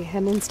found T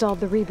and installed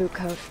the reboot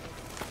code.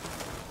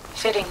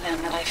 Fitting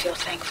then that I feel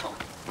thankful.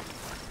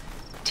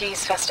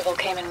 T's festival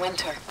came in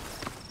winter,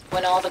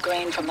 when all the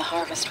grain from the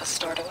harvest was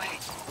stored away.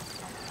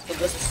 It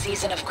was the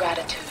season of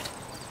gratitude,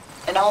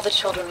 and all the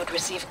children would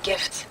receive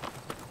gifts.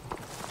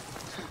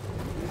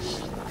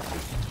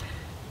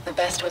 The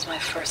best was my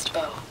first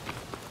bow,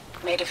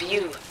 made of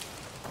yew,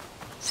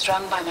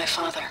 strung by my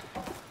father.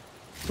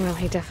 Well,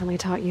 he definitely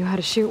taught you how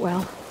to shoot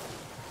well.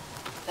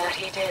 That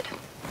he did.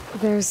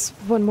 There's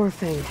one more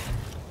thing.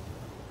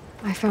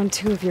 I found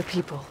 2 of your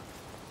people.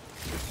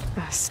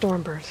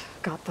 Stormbird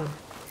got them,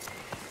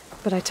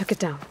 but I took it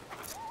down.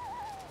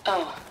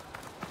 Oh.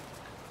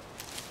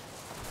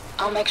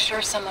 I'll make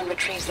sure someone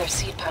retrieves their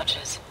seed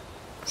pouches,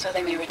 so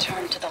they may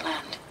return to the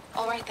land.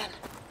 All right then.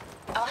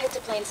 I'll head to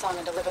Plainsong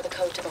and deliver the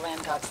code to the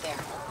land gods there.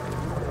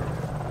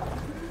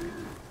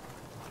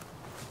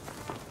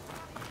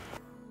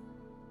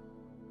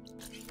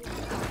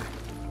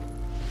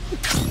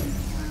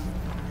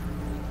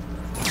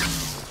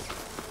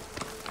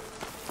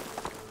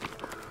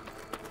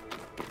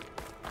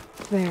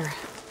 There.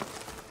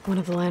 One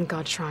of the land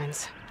god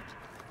shrines.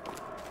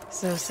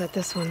 Zoe said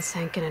this one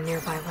sank in a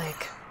nearby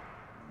lake.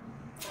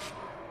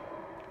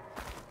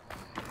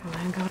 The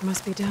land god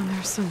must be down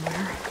there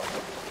somewhere.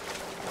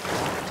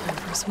 Time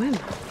for a swim. I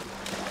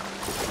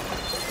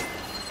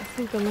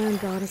think the land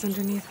god is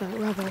underneath that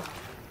rubble.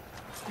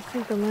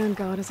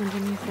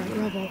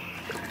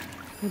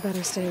 We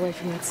better stay away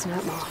from that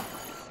snap maw.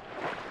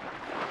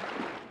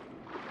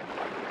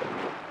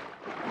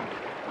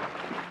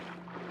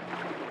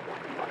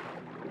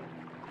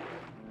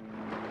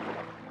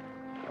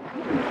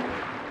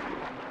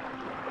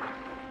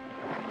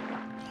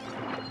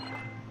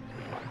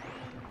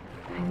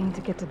 I need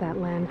to get to that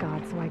land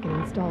god so I can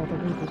install the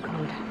reboot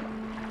code.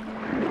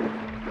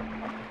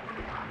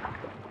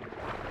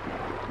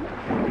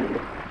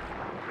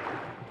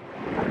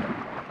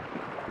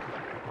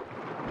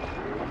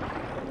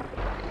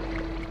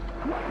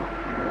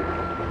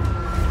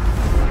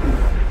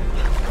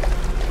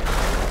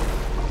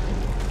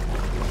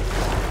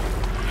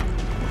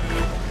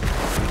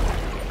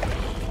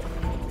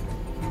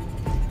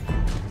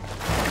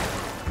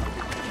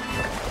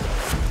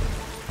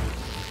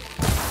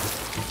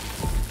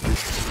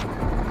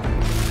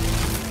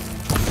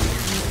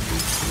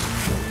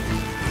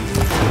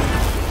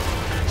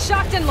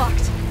 Shocked and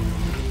locked.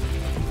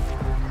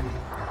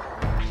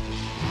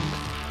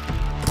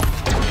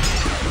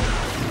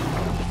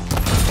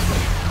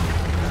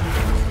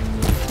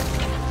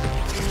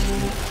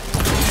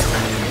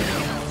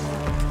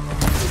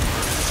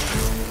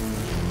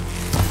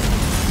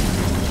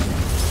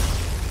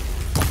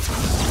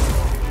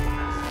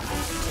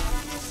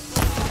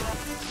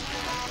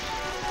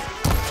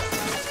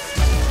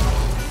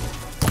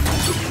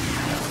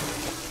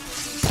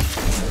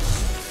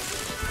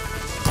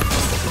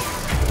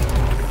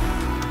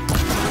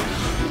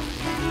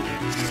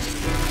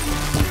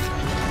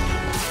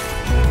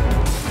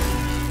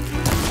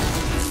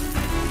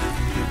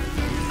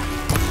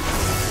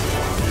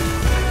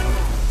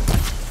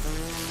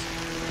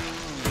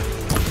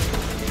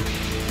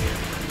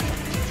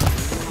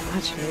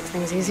 That should make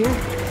things easier.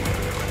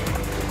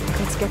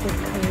 Let's get the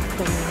code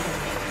for the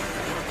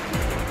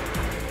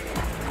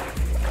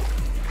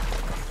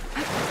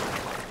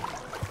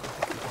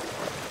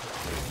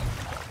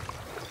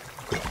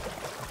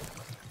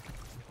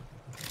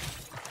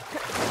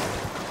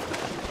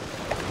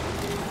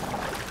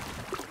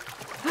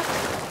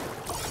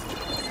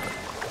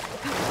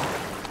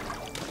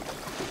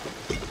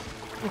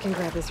I can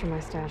grab this from my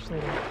stash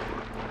later.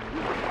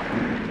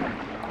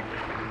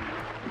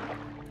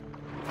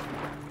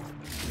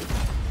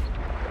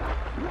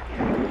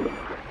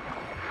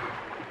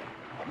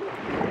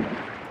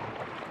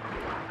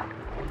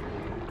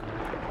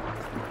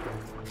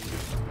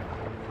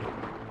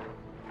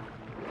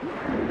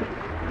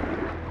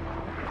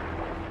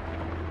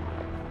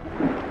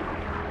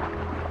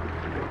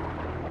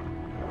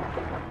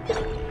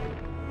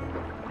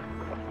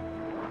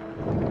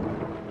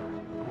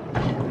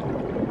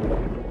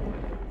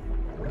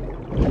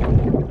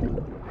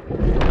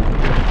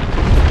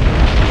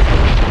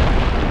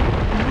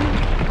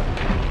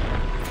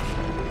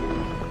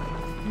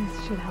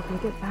 Should help me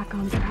get back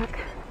on track.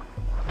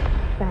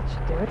 That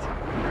should do it.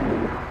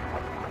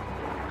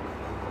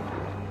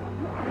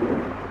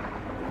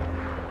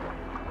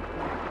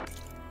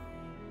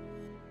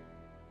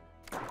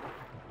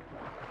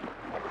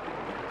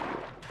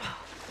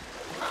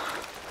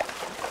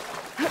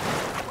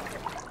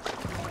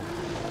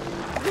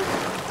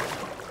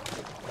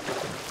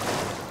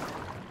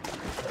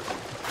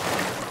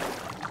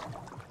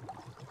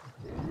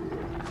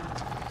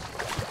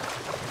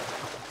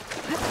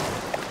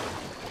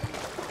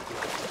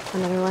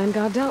 Another land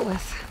god dealt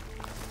with.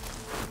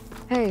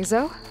 Hey,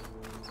 Zoe?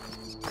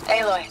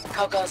 Aloy,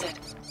 how goes it?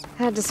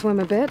 Had to swim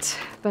a bit,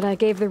 but I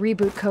gave the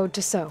reboot code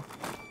to So.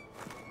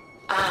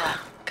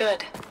 Ah,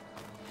 good.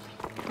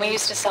 We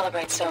used to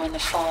celebrate So in the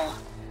fall,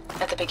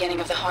 at the beginning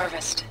of the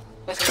harvest,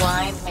 with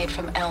wine made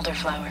from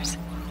elderflowers.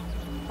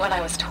 When I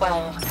was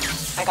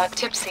 12, I got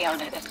tipsy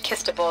on it and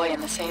kissed a boy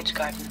in the sage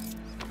garden.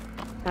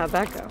 How'd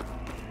that go?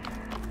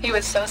 He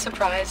was so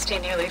surprised he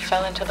nearly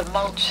fell into the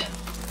mulch.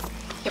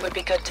 It would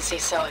be good to see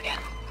So again,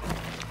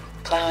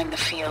 plowing the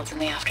fields in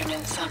the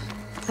afternoon sun.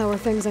 How are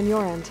things on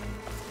your end?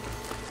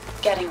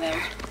 Getting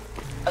there.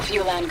 A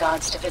few land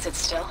gods to visit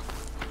still.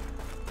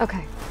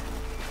 Okay.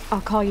 I'll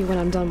call you when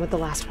I'm done with the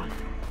last one.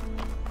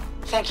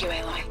 Thank you,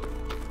 Aloy.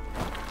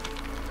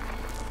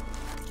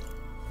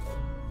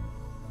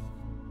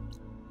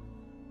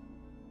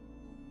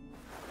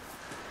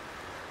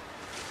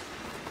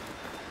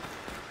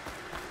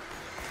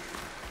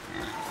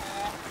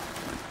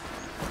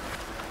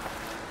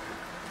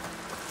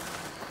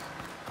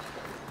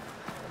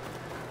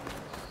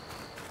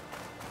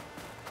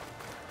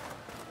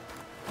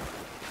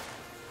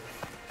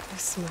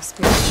 This must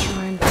be a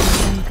shrine for the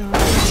land god.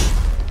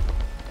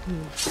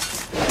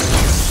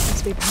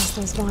 Must be past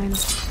those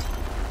vines.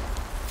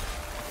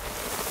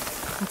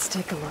 Let's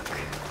take a look.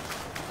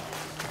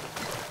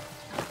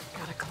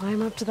 Gotta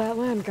climb up to that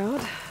land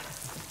god.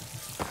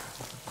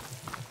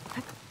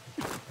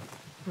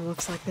 It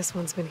looks like this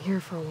one's been here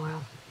for a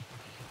while.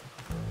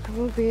 I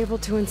won't be able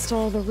to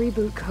install the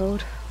reboot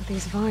code with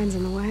these vines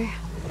in the way.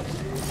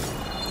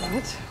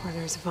 But where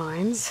there's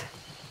vines,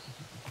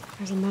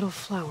 there's a metal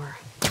flower.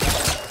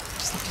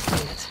 Just have to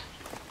find it.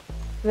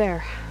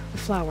 There, the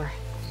flower.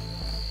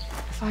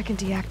 If I can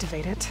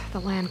deactivate it,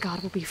 the land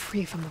god will be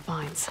free from the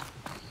vines.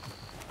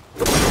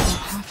 I'll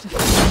have to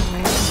find a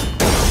way.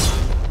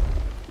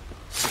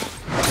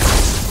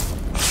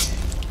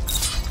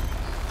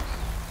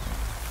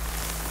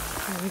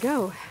 There we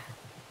go.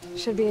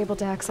 Should be able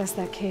to access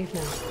that cave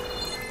now.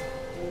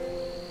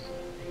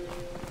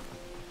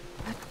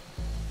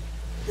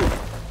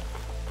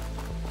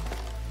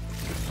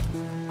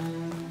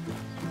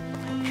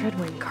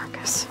 Shieldwing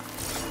carcass.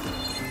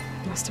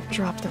 Must have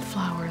dropped the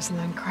flowers and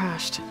then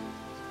crashed.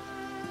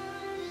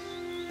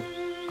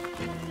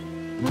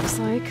 Looks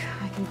like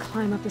I can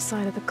climb up the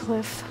side of the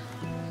cliff.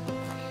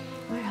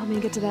 Might help me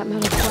get to that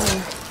metal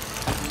flower.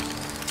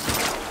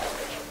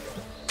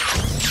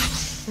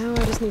 Now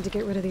I just need to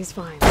get rid of these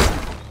vines.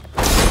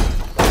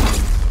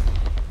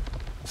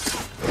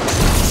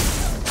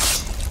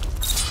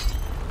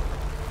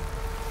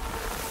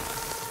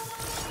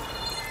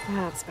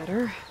 That's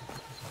better.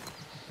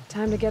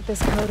 Time to get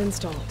this code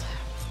installed.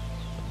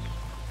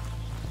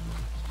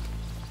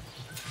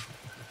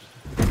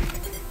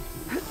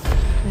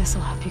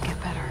 This'll help you get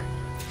better.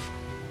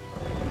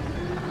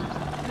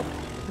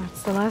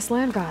 That's the last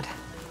land god.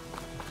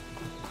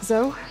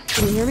 Zo,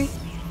 can you hear me?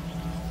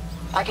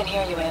 I can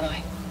hear you,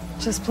 Aloy.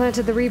 Just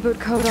planted the reboot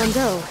code on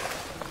Do.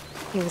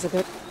 He was a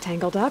bit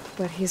tangled up,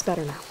 but he's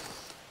better now.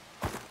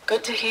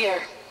 Good to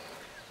hear.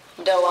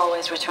 Do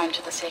always returned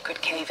to the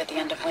sacred cave at the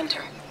end of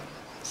winter,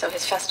 so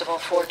his festival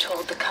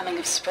foretold the coming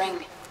of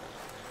spring.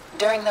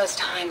 During those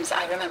times,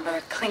 I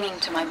remember clinging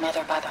to my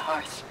mother by the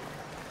hearth,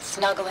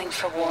 snuggling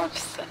for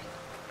warmth, and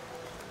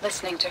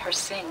listening to her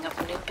sing of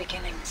new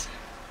beginnings.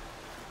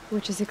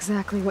 Which is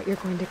exactly what you're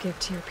going to give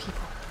to your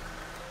people.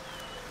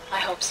 I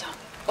hope so.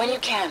 When you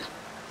can,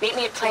 meet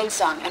me at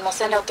Plainsong, and we'll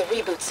send out the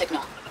reboot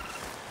signal.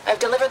 I've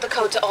delivered the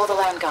code to all the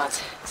land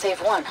gods, save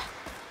one.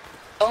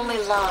 Only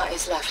La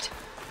is left.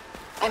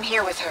 I'm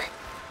here with her,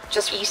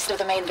 just east of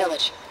the main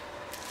village.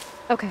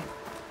 Okay,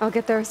 I'll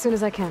get there as soon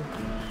as I can.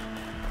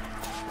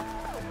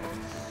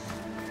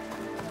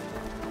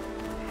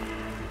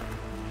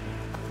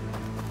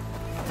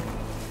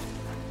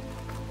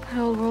 An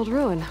old world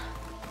ruin.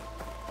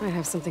 Might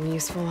have something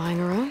useful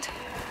lying around.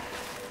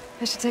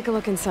 I should take a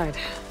look inside.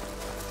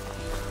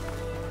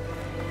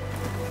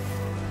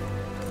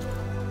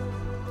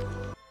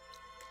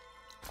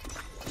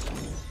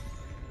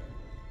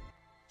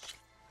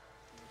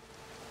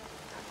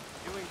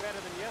 Doing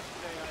better than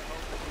yesterday, I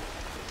hope.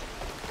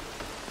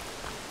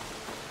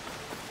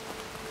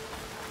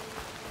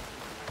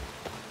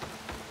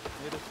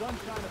 May the sun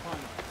shine upon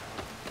you.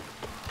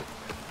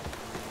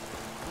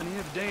 Plenty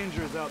of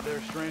dangers out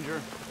there,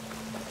 stranger.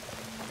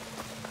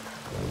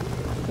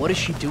 What is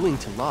she doing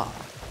to La?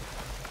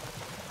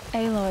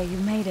 Aloy, you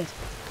made it.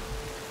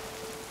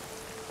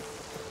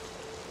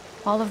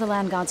 All of the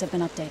land gods have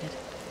been updated.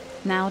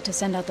 Now to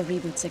send out the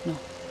reboot signal.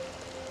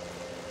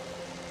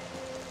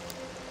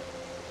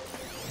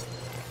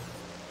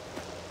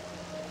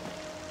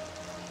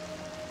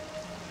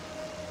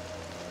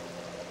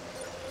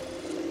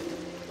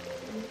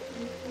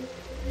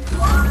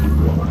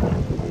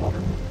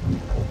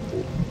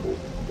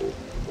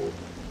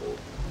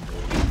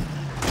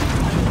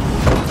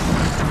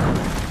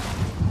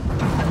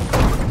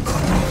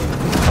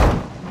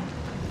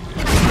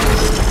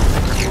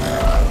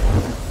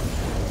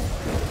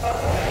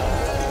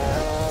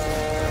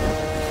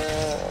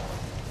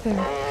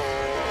 They're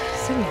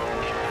singing.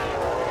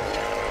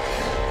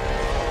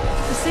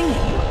 The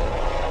singing.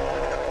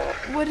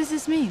 What does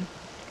this mean?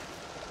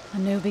 A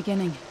new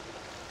beginning.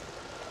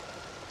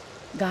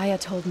 Gaia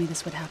told me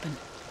this would happen.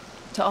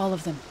 To all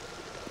of them.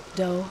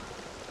 Do,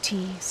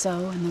 T,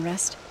 So, and the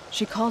rest.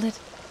 She called it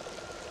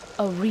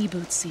a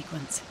reboot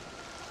sequence.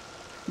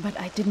 But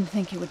I didn't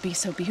think it would be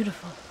so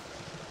beautiful.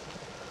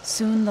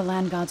 Soon the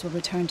land gods will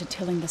return to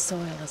tilling the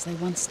soil as they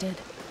once did.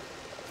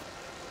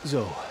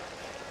 Zoe,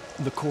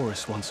 the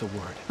chorus wants a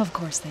word. Of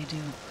course they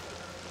do.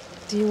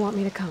 Do you want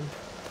me to come?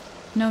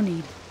 No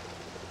need.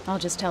 I'll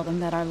just tell them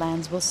that our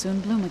lands will soon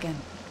bloom again.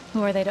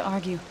 Who are they to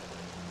argue?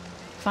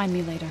 Find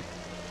me later,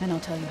 and I'll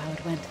tell you how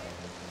it went.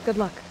 Good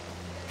luck.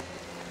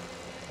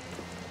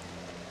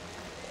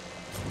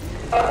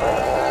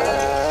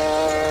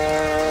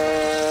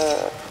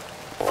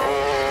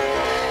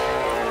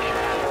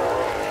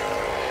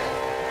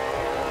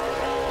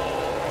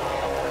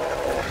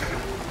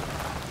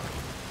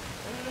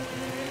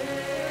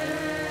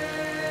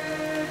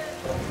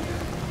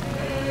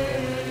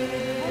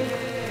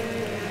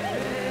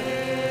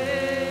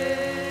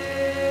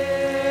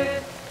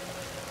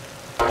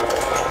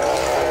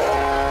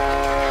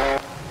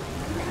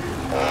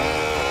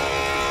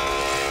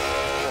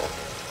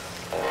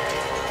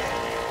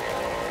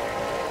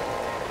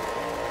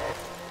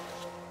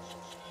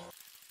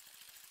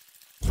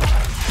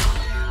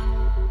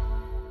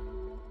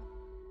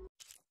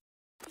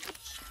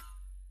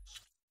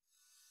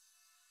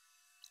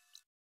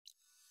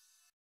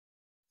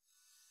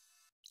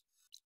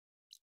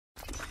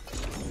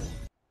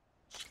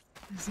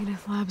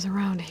 Zenith Lab's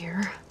around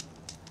here.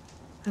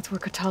 That's where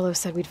Kotallo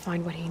said we'd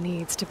find what he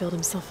needs to build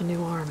himself a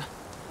new arm.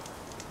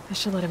 I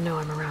should let him know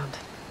I'm around.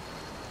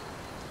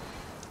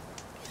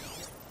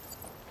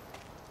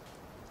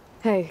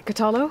 Hey,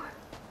 Kotallo?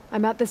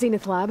 I'm at the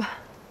Zenith Lab.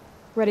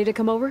 Ready to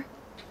come over?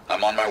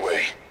 I'm on my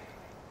way.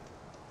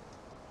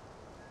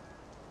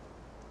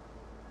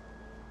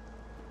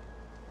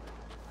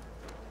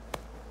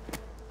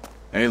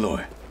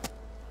 Aloy,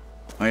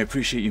 I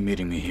appreciate you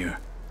meeting me here.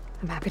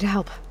 I'm happy to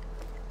help.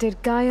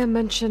 Did Gaia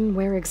mention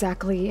where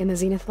exactly in the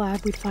Zenith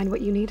Lab we'd find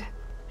what you need?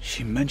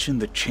 She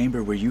mentioned the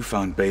chamber where you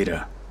found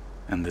Beta,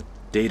 and the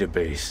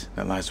database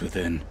that lies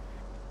within.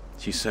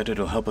 She said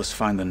it'll help us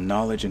find the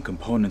knowledge and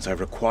components I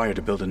require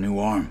to build a new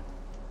arm.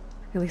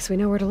 At least we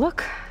know where to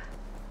look.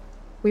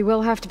 We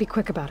will have to be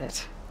quick about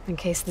it, in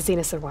case the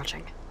Zeniths are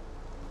watching.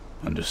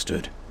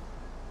 Understood.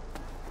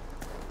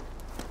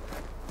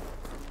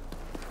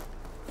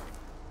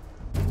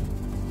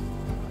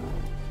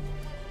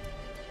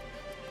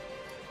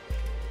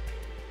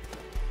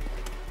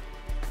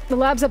 The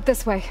lab's up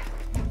this way.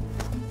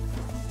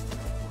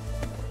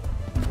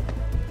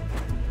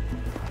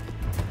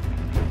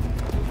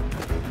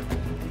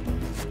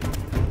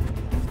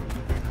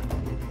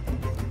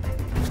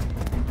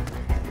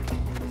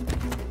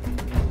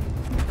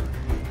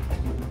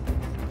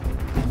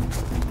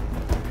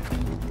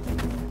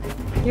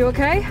 You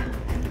okay?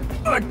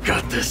 I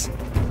got this.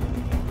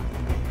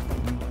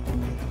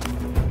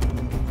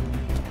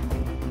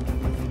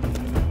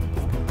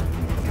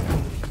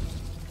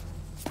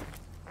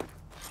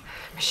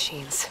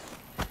 Machines.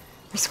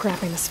 We're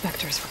scrapping the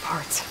specters for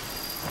parts.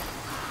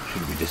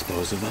 Should we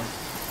dispose of them?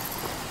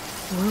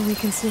 Or we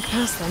can sneak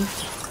past them.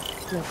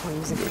 No point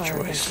using Good fire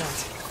choice. against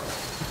that.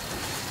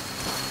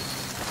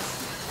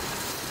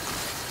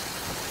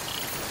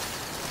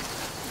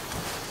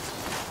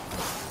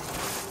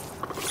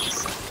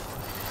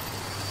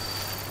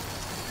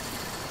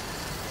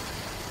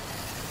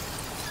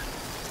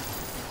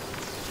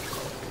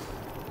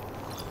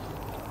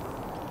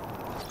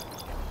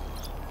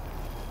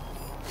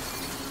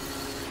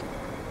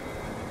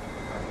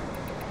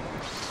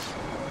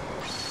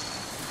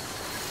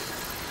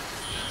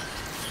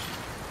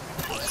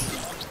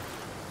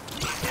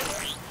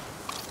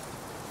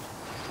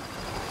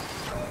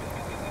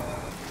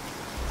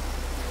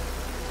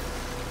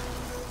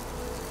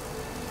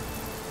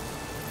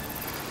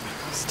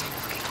 Stop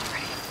looking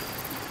already.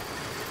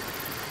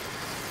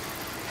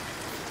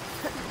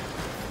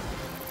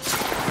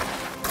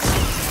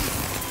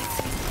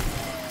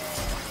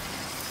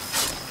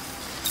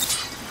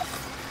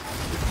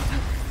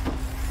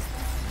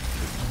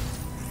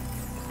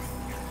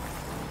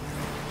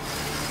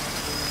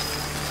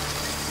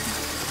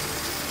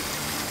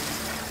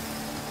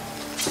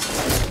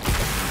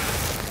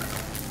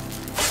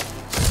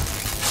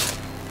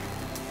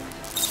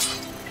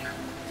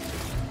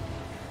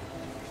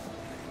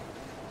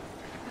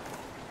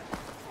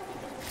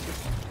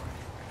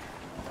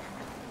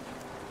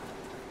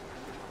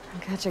 I'm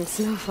catching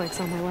snowflakes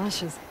on my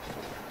lashes.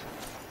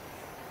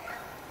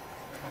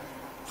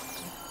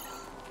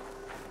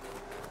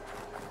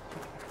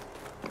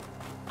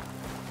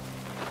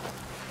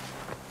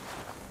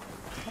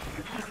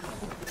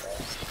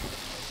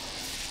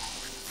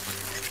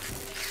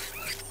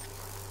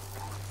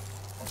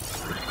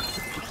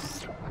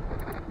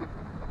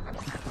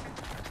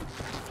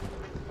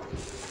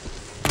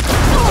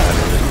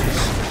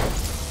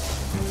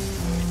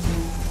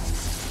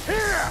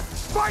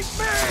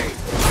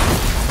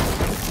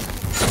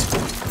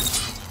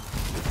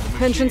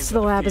 Entrance to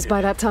the lab is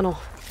by that tunnel.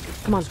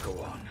 Come on. Go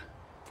on.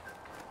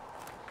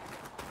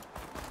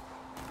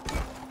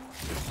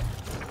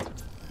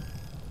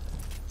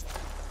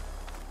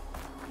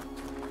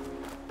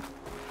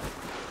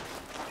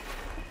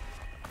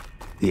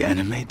 The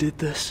enemy did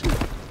this?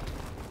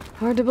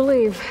 Hard to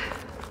believe,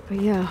 but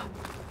yeah.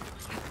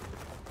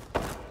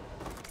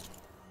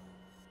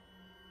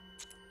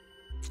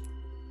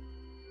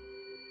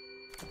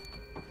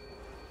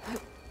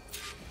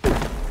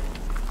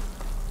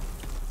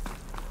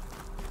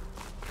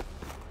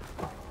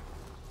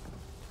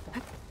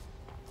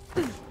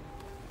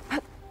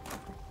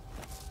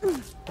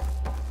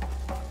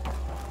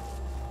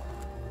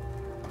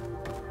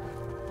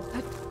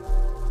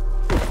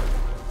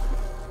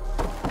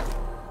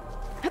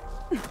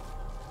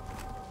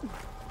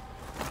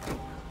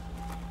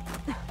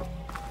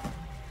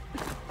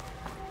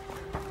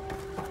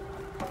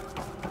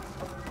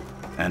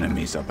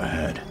 Enemies up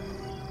ahead.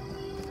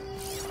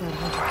 That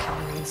hunter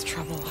killer means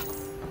trouble.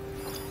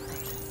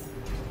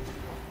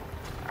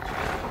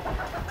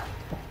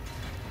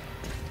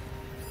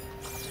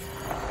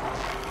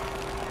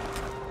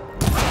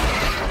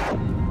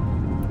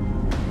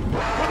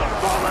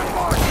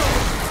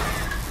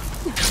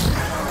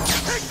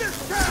 Take this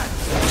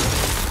chance!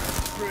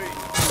 Free.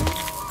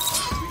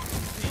 We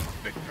seek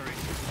victory.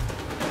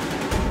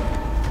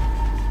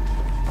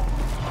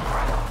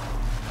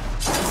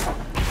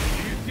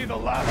 Do you see the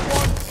last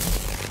one?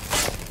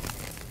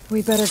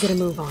 We better get a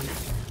move on.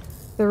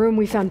 The room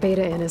we found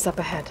Beta in is up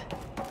ahead.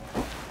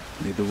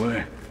 Lead the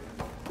way.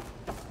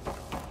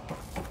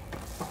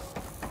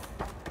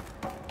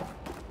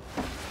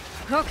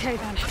 Okay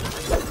then.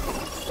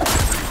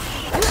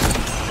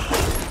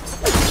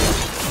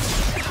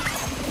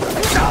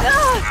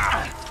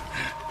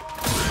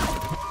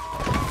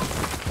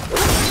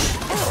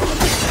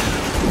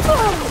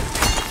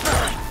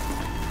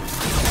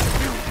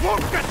 You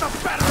won't get the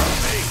better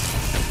of me!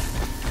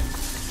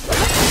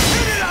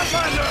 Hit it,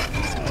 Outlander!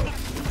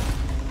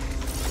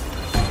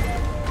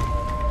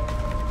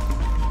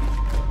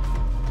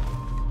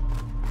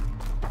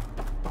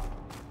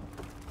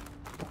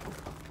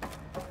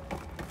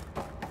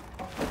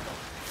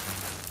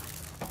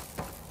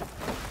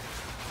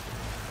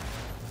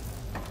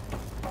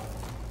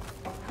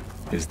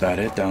 Is that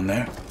it down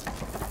there?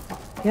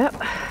 Yep,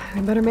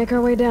 we better make our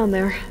way down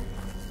there.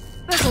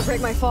 This'll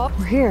break my fall.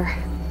 We're here.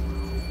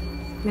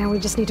 Now we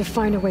just need to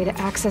find a way to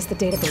access the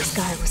database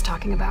Guy was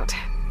talking about.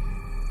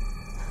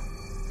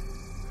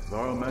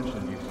 Varl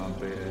mentioned you found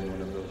Beta in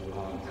one of those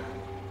pods.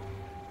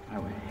 I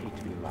would hate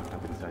to be locked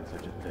up inside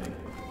such a thing.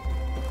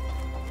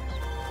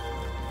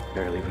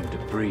 Barely room to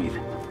breathe.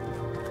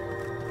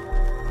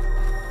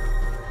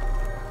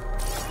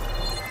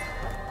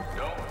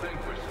 Don't think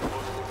we're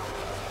supposed to.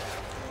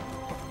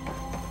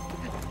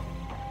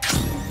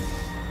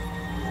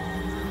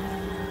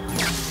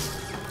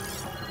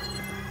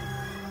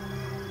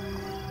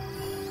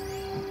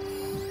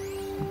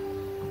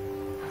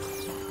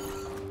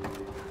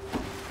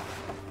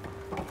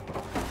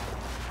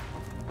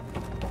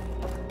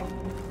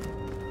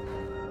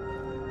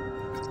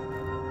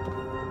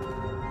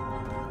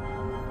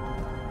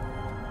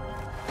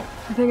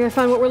 I think I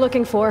found what we're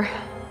looking for.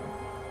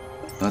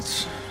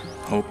 Let's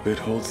hope it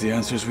holds the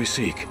answers we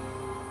seek.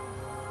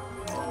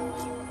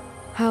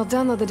 I'll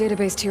download the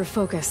database to your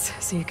Focus,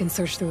 so you can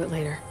search through it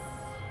later.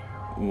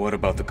 What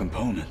about the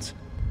components?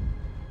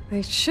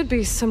 They should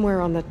be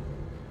somewhere on the...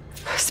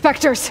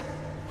 Spectres!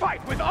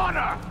 Fight with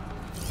honor!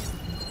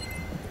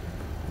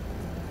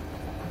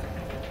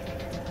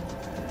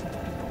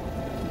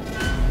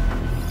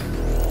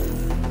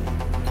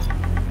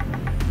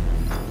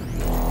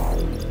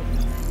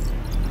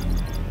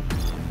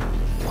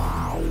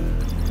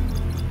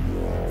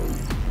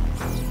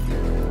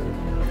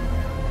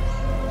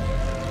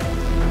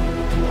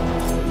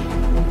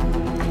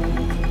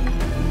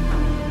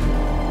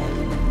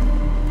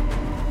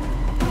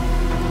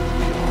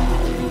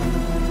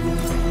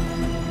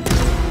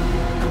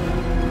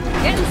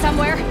 Getting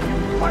somewhere!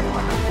 Fight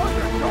like a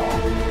thunder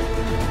dog!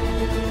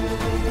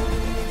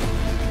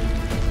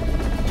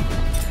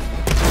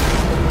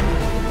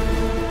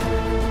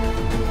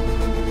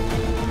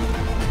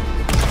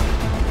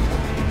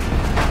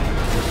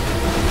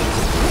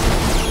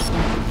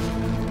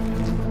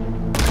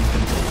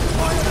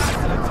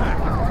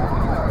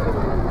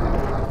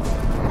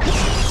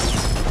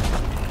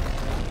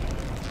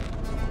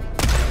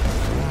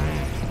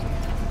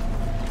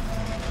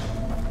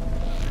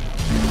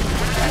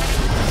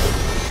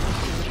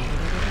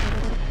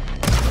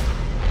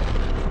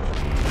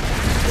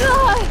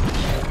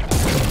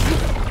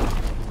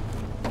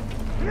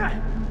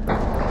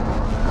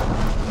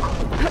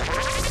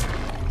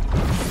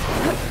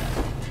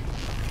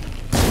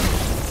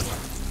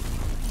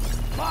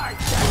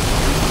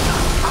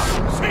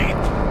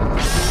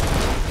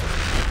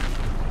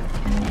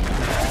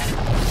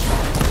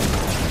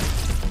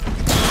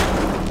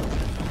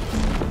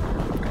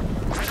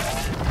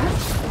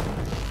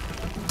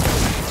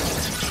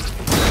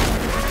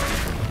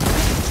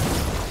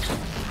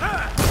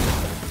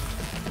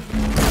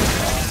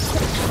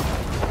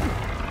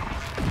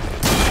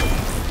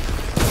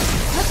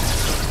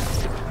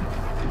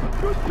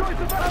 Good choice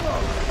of ammo!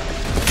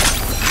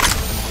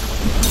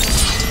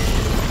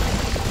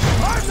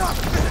 I'm not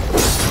finished!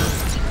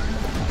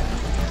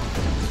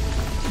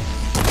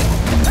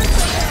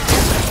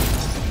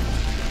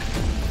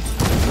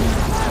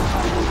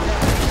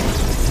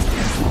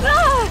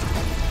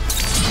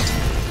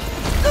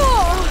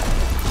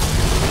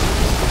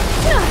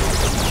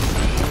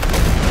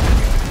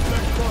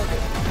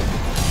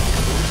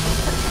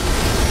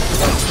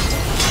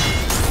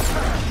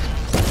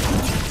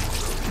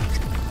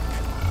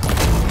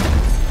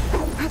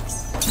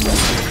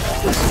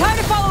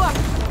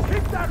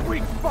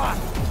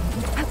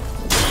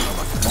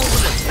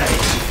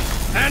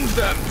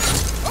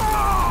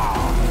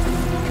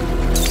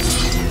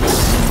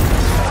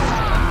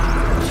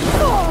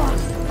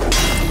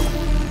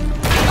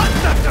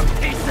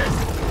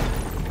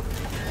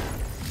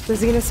 The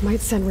Zeniths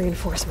might send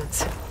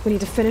reinforcements. We need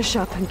to finish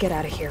up and get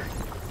out of here.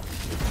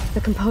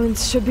 The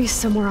components should be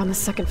somewhere on the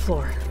second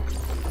floor.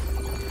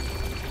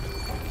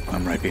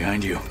 I'm right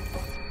behind you.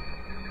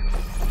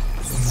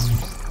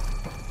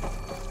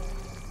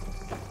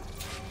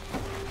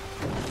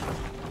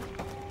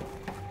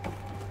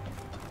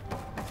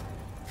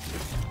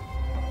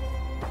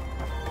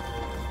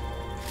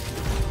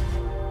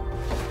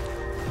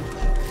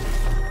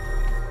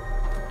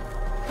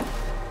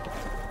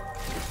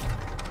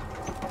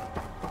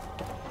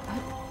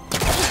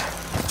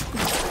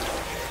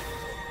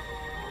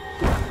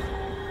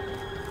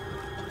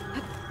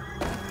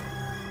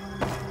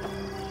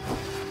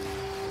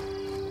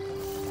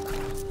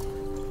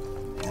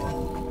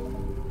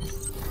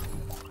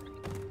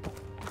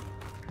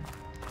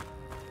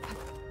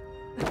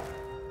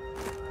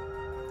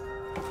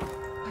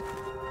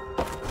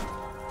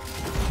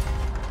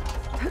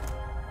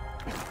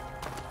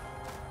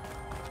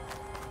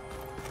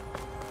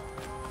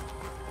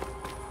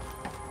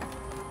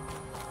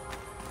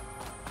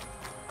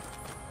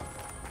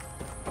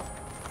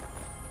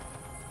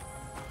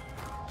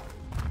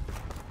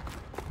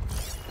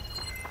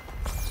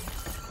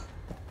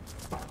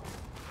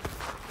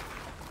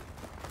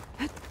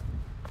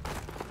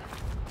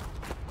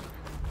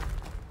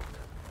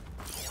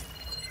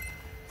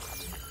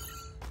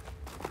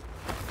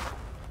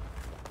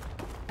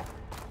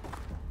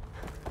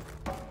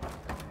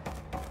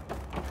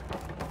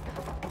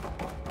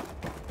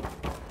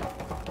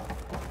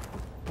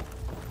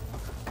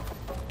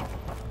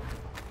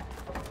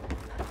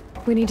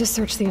 We need to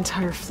search the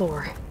entire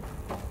floor.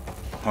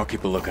 I'll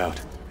keep a lookout.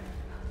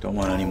 Don't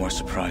want any more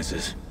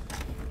surprises.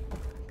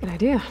 Good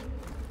idea.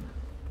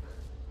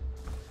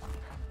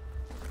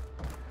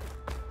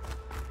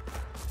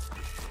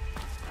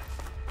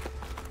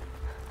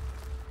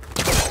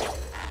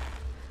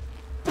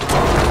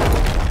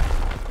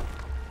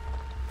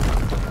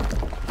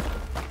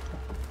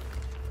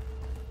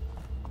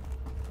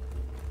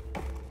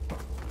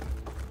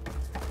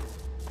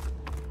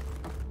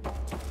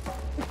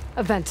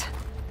 A vent.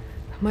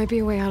 Might be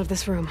a way out of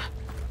this room.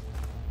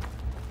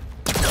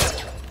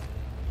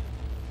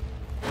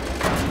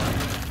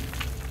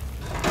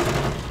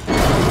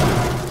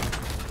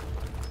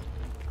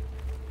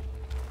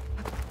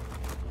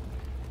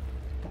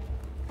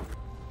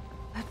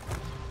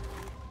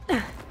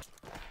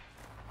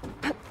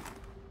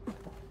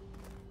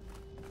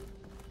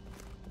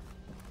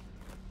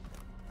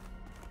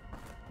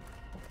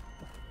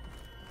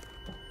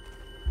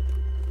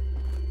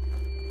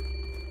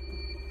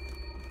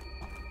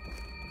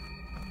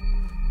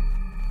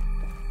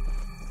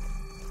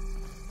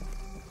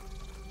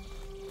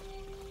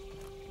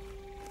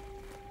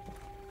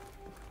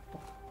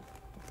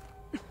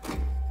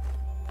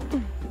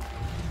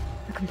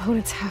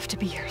 Components have to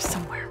be here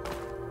somewhere.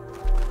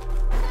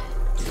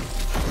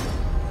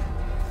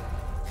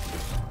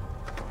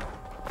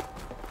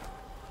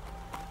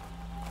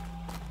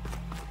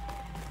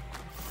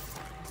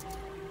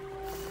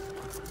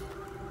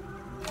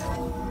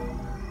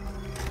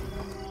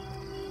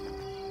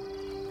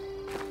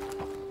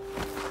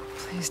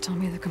 Please tell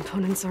me the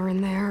components are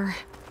in there.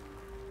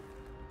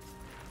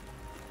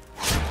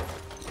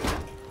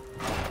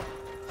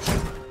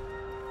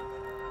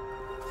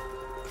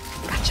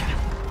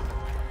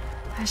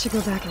 I should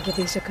go back and give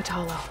these to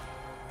Katalo.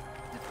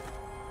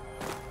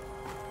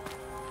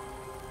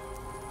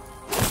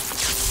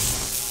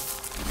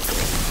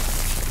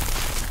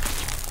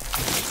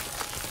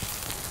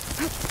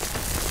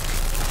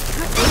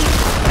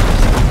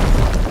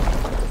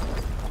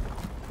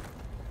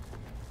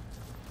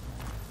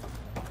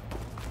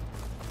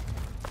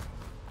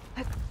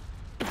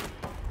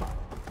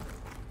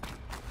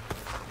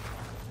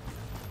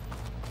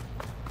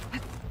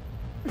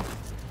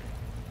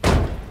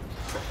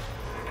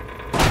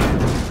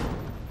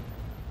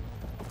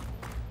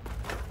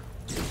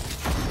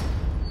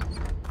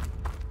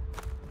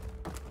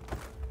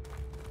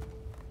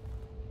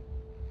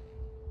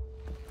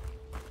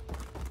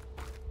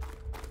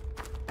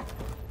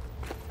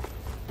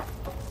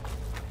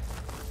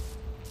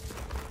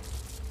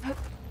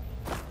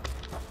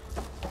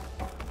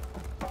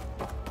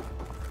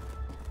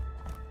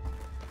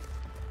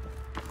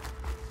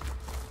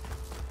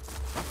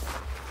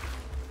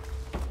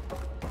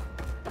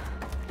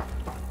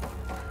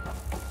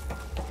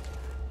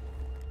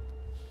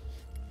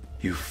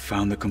 You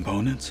found the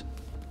components?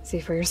 See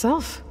for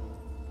yourself.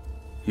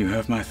 You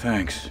have my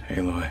thanks,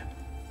 Aloy.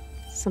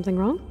 Something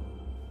wrong?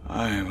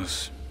 I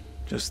was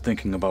just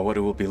thinking about what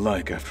it will be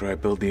like after I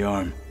build the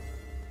arm.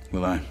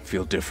 Will I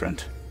feel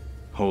different?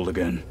 Whole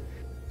again?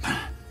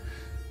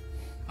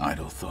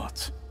 Idle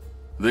thoughts.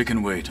 They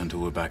can wait until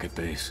we're back at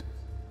base.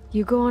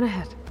 You go on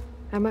ahead.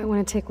 I might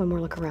want to take one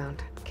more look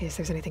around, in case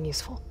there's anything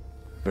useful.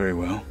 Very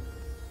well.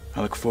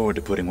 I look forward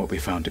to putting what we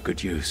found to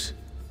good use.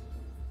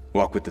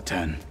 Walk with the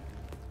 10.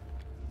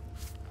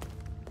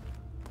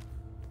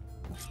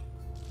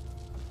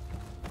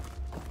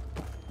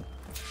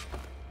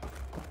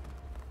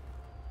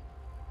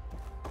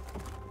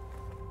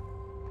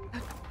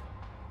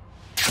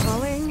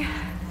 Falling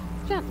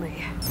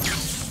gently.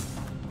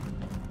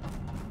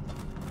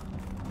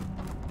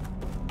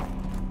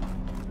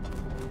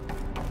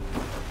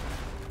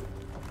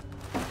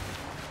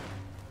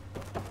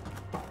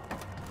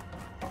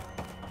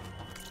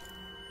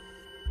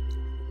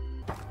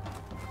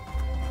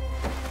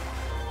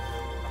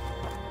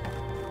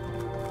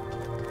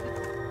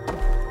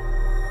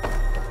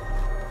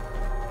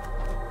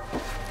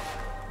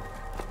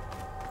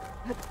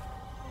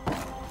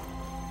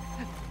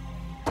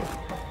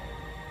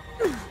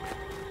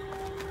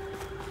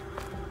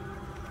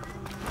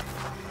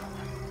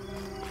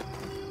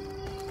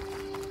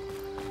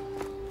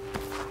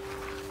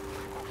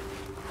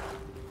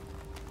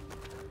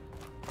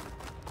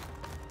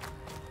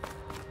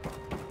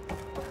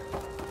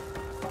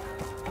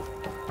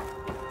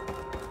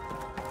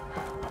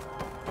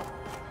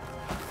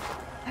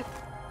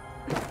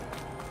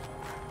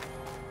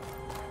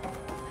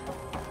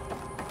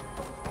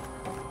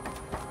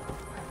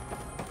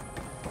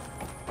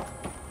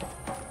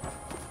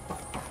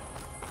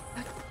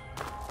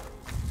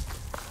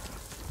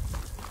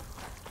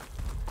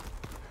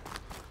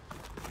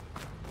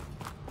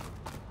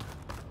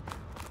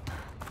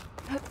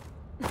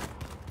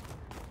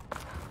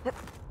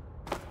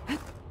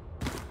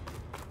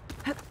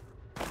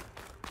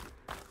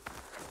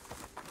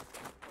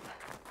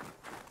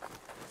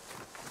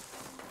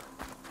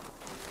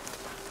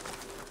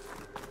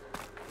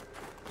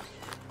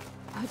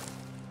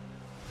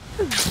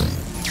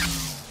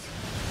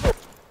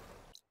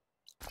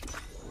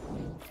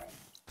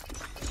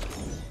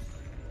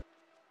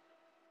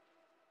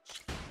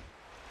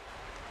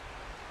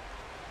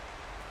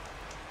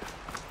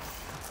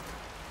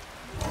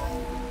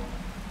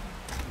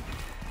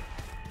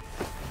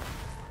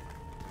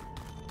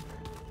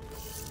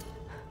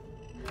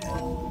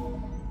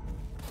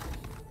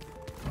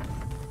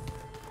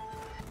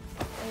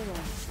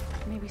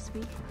 Aloy, may we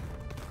speak?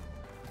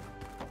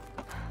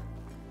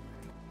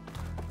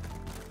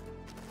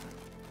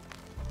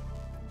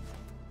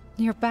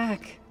 You're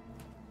back.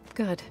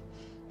 Good.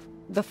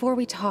 Before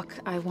we talk,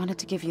 I wanted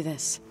to give you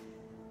this.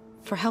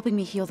 For helping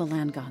me heal the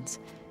land gods.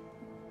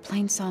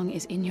 Plainsong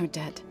is in your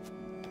debt.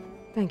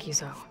 Thank you,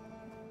 Zoe.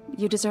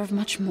 You deserve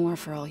much more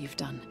for all you've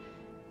done.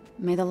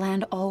 May the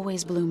land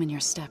always bloom in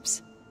your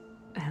steps.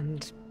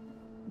 And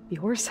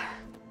yours?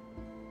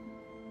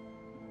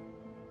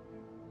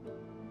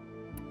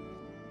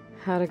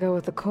 How'd it go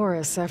with the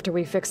chorus after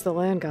we fixed the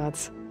land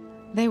gods?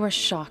 They were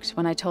shocked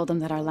when I told them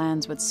that our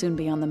lands would soon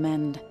be on the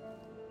mend.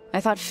 I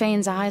thought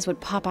Fane's eyes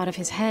would pop out of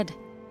his head.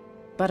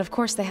 But of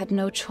course they had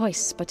no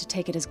choice but to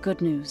take it as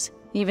good news,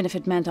 even if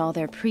it meant all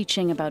their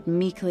preaching about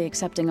meekly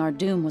accepting our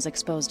doom was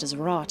exposed as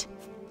rot.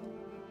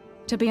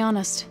 To be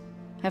honest,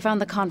 I found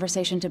the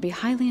conversation to be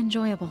highly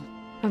enjoyable.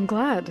 I'm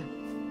glad.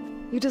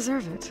 You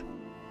deserve it.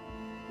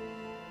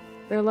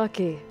 They're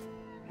lucky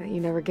that you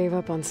never gave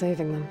up on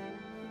saving them.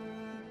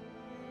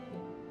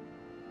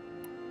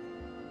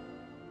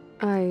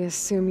 I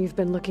assume you've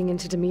been looking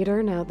into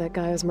Demeter now that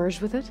Gaia's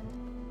merged with it?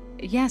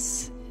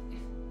 Yes.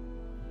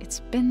 It's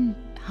been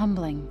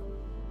humbling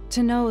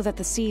to know that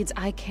the seeds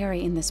I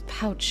carry in this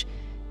pouch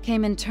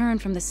came in turn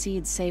from the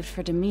seeds saved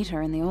for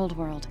Demeter in the old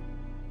world.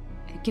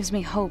 It gives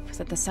me hope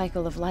that the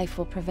cycle of life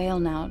will prevail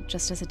now,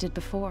 just as it did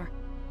before.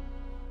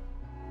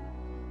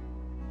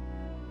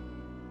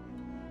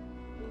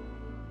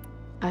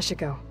 I should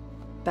go.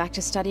 Back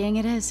to studying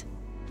it is.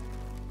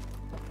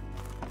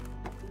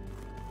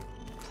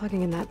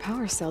 Plugging in that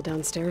power cell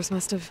downstairs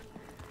must have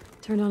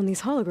turned on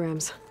these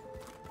holograms.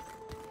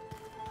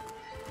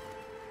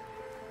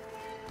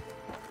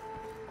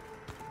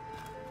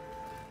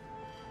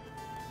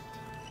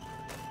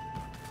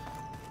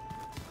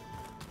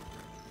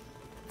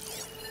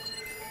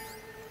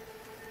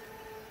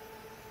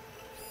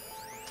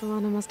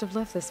 Talana must have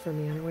left this for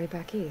me on her way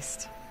back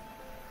east.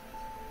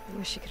 I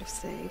wish she could have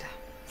stayed.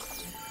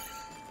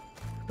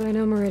 But I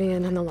know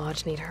Meridian and the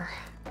Lodge need her.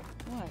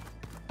 What?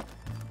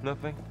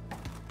 Nothing.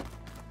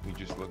 You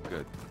just look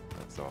good,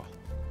 that's all.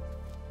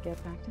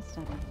 Get back to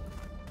study.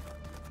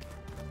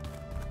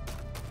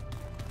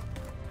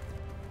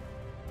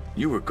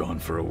 You were gone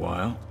for a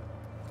while.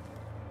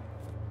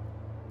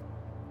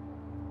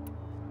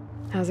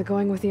 How's it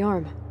going with the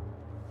arm?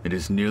 It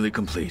is nearly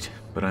complete,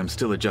 but I'm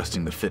still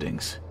adjusting the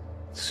fittings.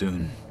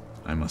 Soon,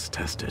 I must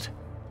test it.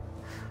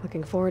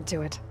 Looking forward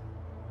to it.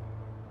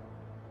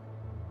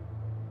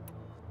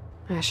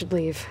 I should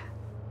leave.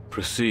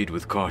 Proceed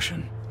with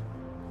caution.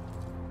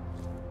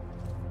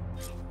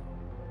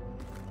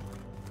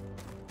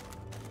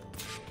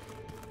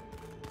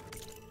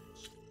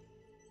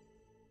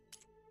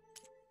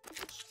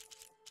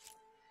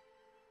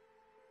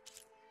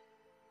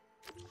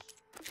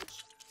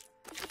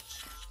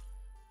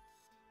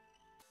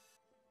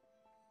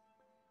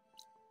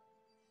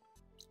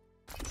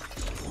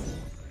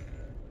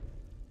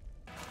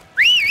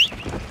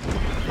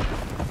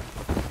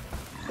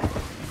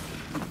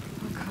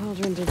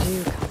 Cauldron did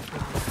you come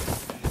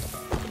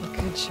from? You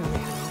could show me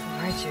how to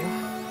override you.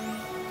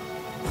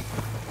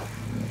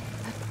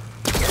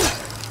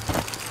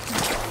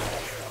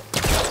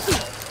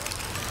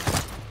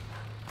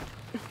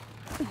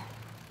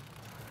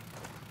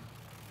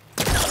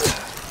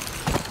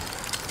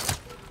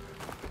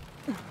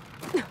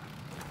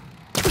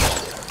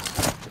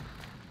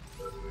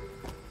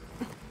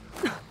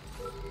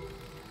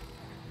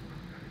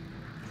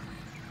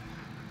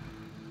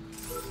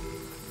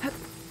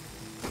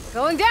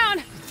 Going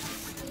down!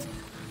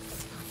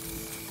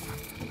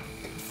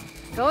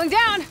 Going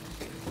down!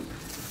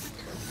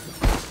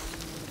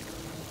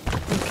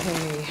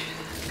 Okay,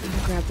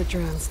 gotta grab the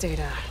drone's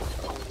data.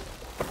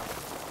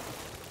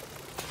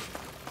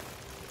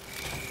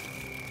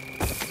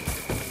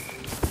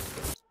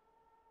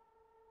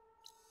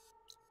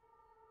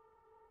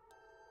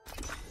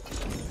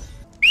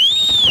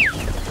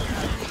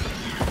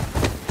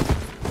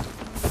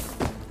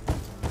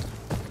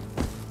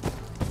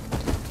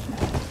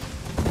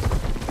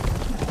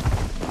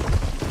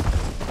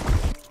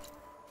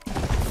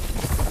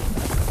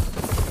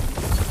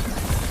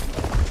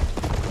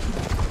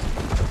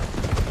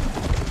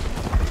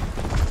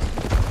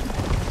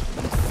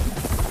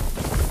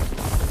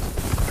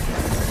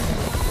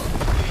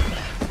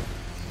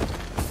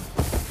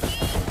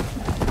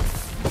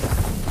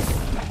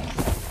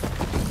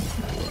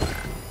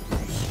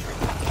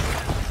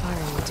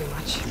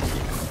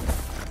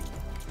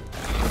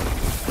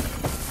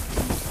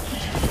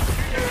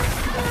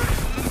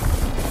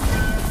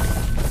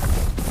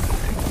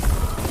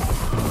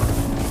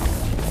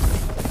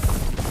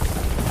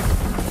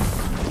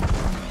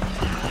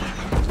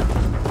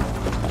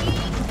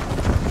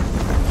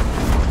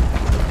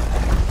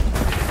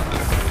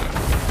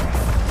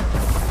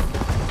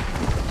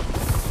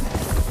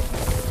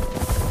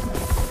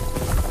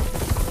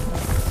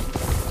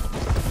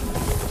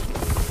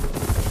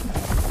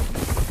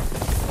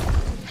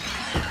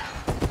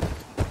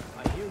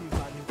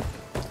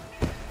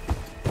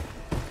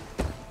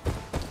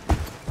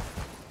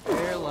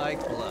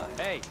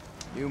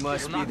 You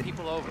must be the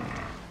people over.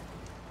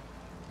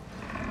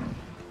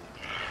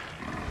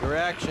 Your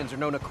actions are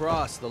known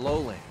across the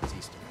lowlands,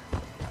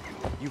 Easterner.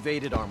 You've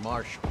aided our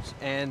marshals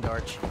and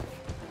our chief.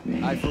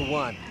 I, for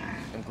one,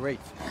 am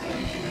grateful.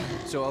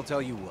 So I'll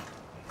tell you what.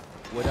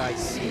 What I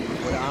see,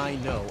 what I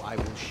know, I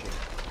will share.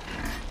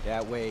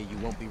 That way you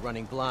won't be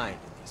running blind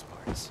in these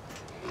parts.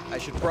 I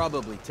should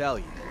probably tell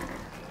you.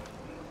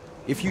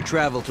 If you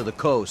travel to the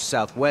coast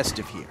southwest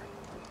of here,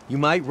 you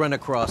might run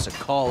across a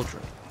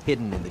cauldron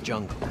hidden in the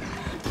jungle.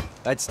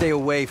 I'd stay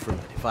away from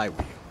it if I were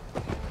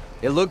you.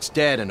 It looks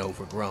dead and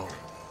overgrown,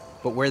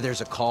 but where there's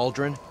a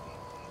cauldron,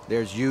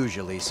 there's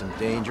usually some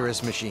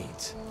dangerous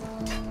machines.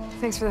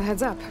 Thanks for the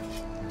heads up.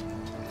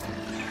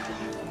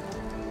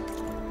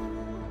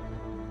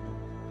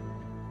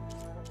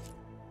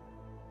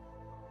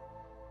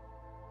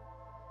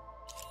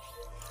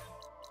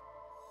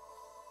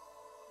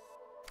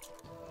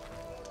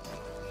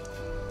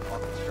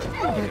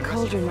 That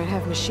cauldron might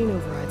have machine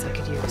overrides I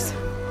could use.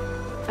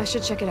 I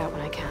should check it out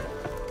when I can.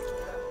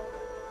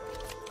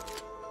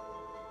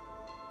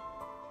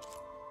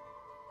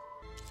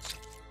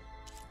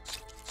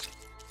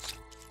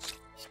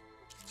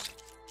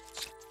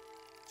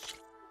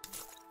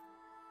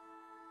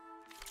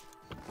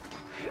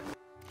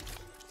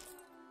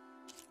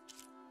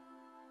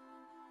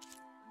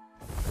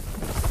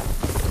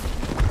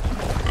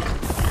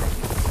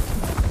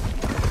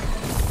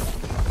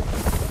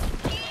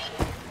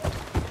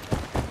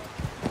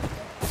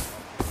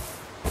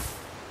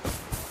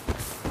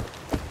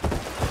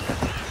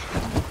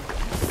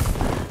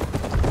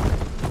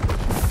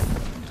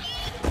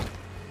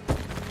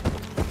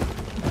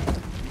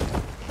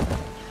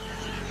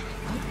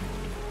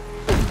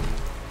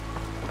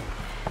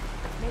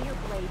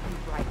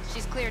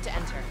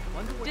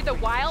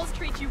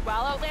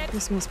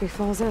 This must be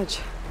Fall's Edge.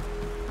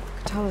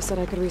 Katala said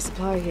I could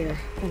resupply here,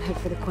 then head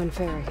for the Quen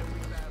Ferry.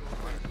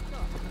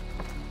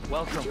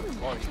 Welcome.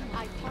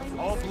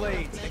 All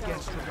blades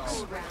against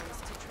tricks.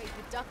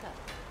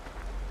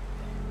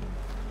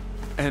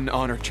 An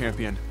honor,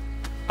 champion.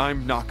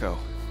 I'm Nako.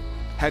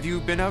 Have you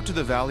been out to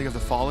the Valley of the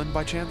Fallen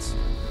by chance?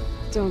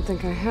 Don't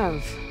think I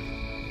have.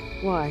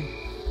 Why?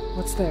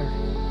 What's there?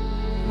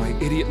 My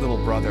idiot little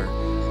brother.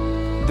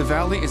 The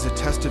valley is a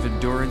test of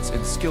endurance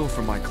and skill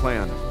for my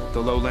clan, the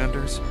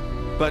Lowlanders.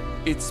 But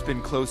it's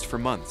been closed for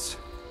months.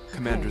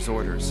 Commander's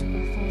orders.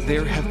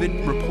 There have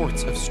been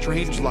reports of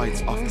strange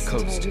lights off the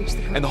coast,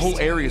 and the whole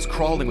area is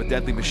crawling with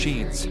deadly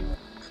machines.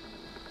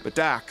 But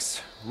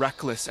Dax,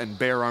 reckless and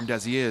bare-armed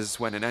as he is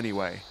when in any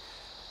way,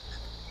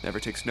 never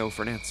takes no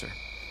for an answer.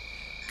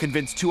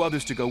 Convinced 2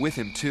 others to go with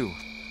him, too.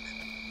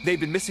 They've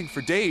been missing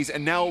for days,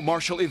 and now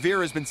Marshal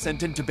Ivir has been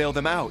sent in to bail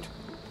them out.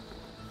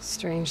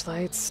 Strange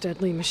lights,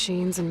 deadly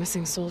machines, and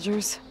missing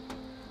soldiers?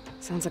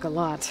 Sounds like a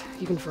lot,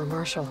 even for a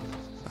marshal.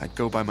 I'd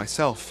go by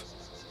myself,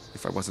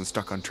 if I wasn't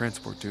stuck on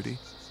transport duty.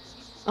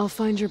 I'll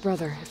find your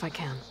brother, if I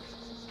can.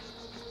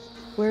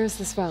 Where is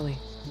this valley?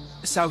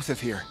 South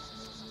of here,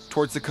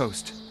 towards the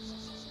coast.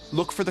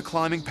 Look for the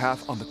climbing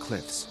path on the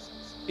cliffs.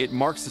 It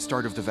marks the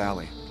start of the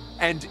valley.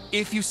 And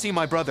if you see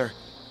my brother,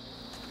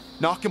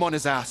 knock him on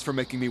his ass for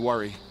making me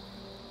worry.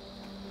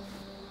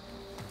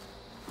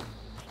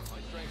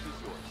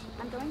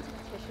 I'm going to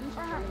petition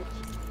for her.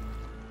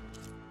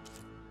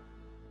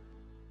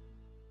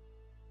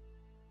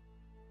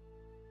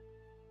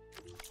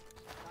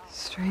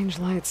 Strange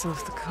lights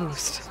off the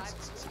coast.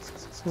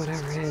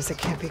 Whatever it is, it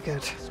can't be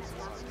good.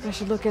 I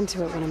should look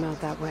into it when I'm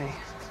out that way.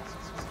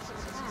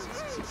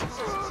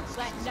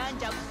 let none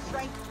doubt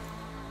strength.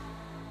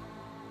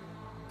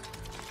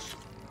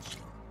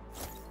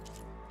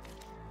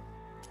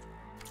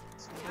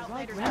 The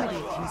right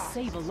remedy can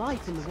save a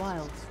life in the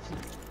wilds, too.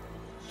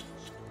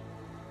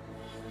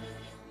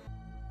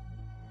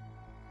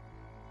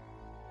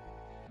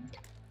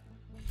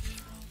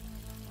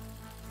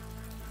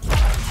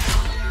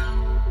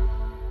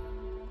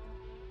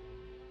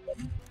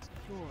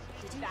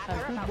 A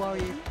good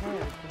warrior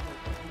cares for her.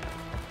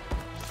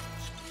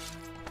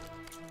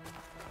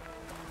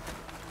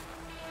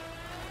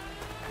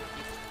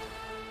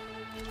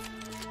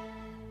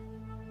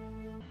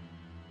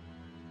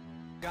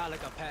 Guy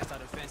like I passed our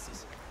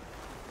defenses,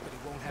 but it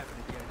won't happen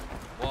again.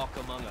 Walk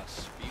among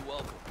us. Be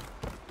welcome.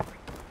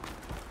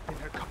 In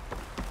her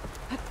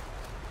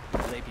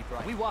they be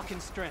bright. We walk in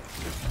strength.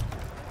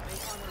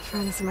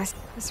 Trying to see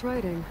this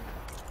writing.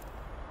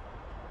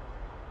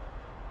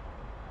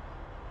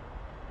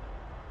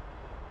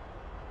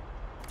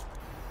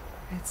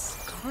 It's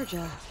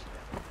Karja.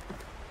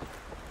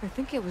 I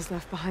think it was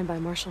left behind by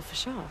Marshal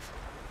Fashov.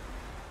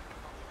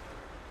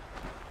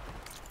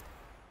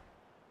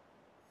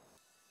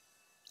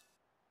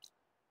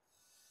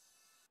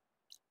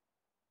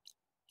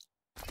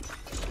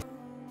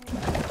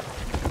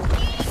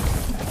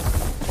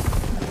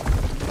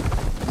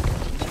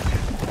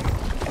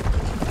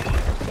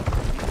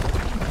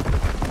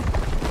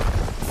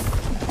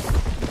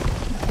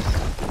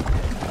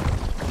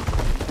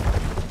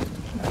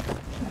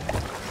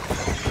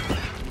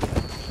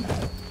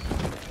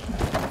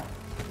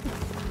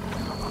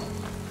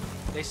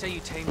 They say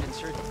you tamed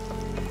insurgents.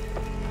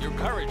 Your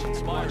courage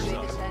inspires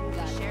us.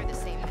 Share the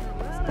same.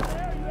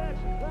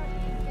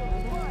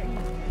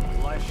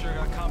 Life sure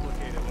got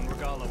complicated when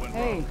Regala went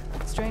Hey,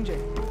 wrong. stranger.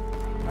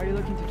 Are you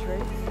looking to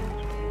trade?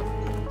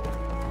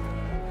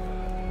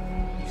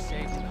 You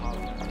saved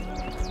Regala.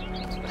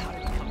 But how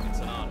did you come? It's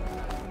an honor.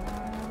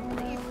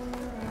 Leave.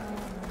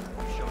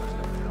 You showed us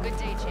that. Good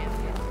day,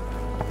 champion.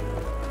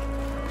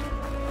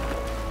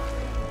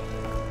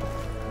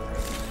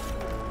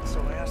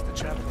 So I asked the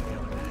chaplain the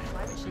other day.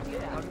 Why would she do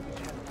that? How did we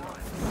handle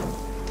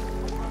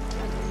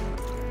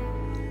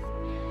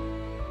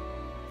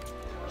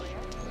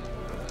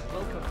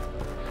Welcome.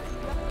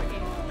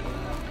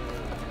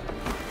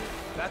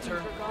 That's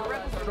her.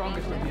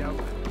 Strongest of the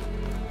outfit.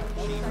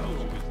 She knows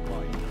with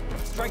light.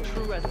 Strike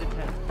true as the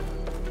 10.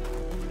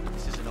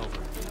 This isn't over.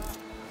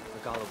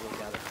 Regala will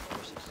gather her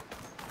forces.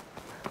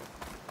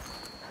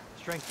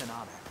 Strength and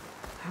honor.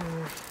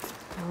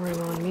 No room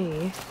on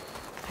me.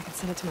 I can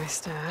send it to my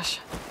stash.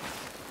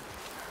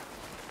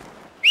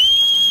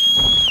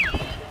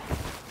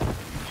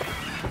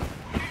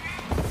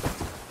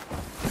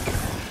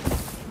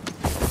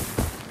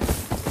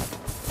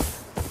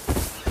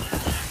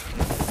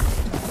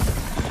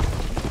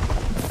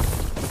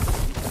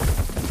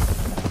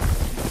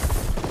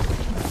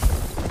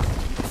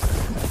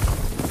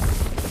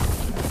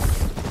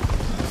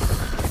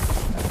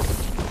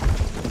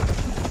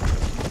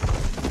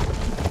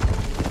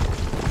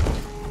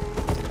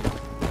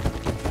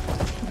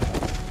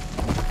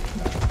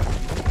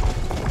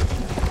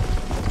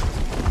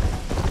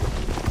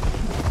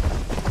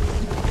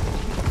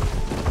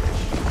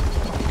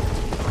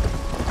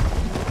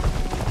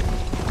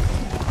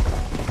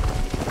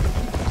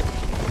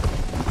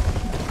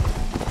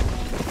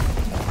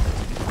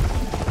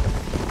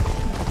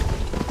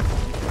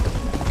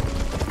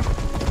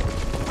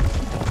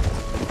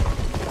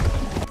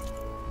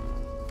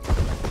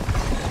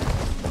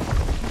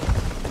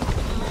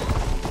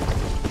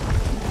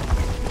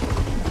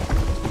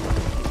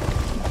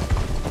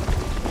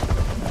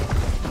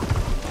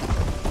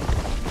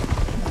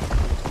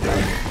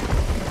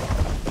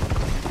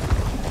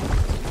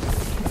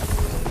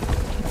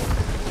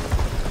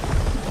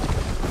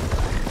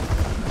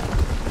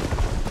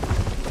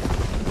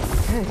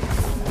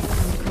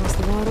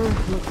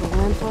 Look for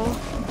landfall,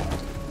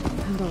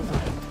 and over.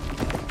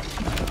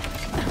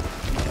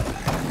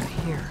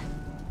 Here.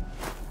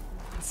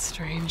 That's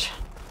strange.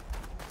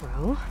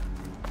 Well,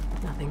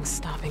 nothing's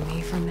stopping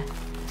me from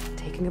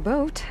taking a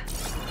boat.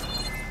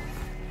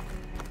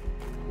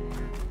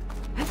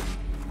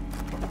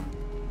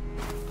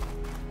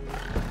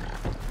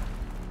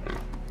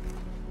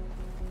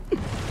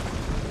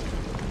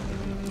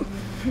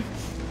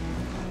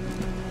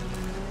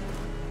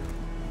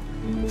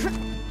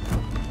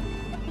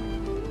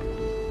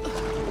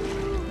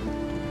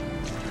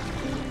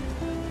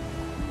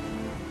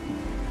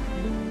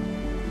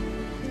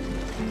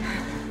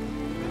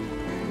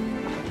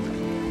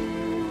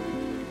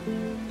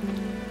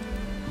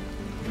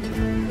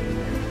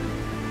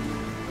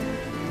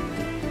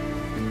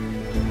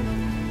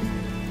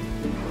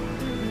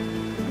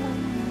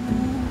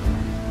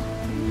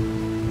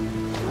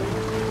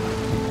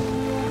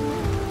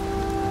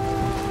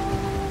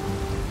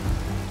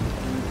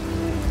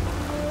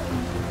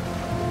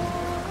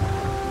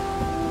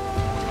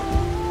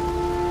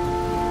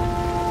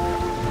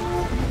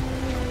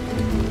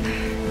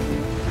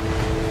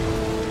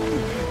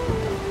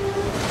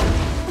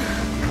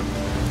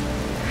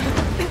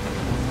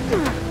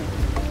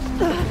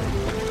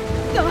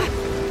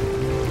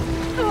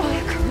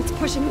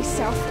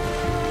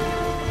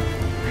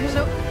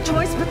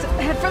 choice but to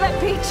head for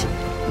that beach.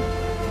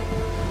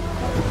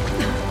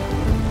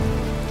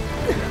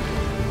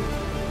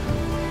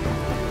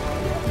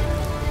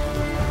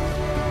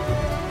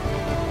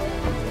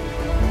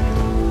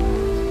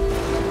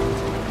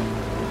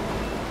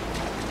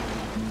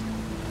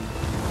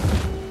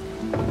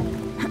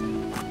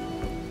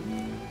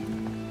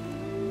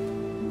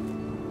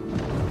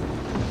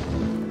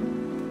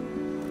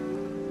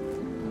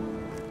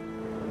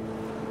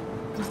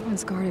 No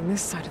one's guarding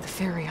this side of the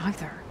ferry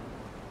either.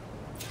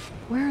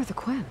 Where are the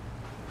Quen?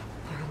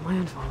 They're in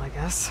landfall, I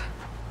guess.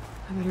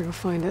 I better go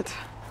find it.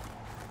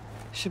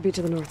 Should be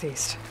to the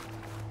northeast.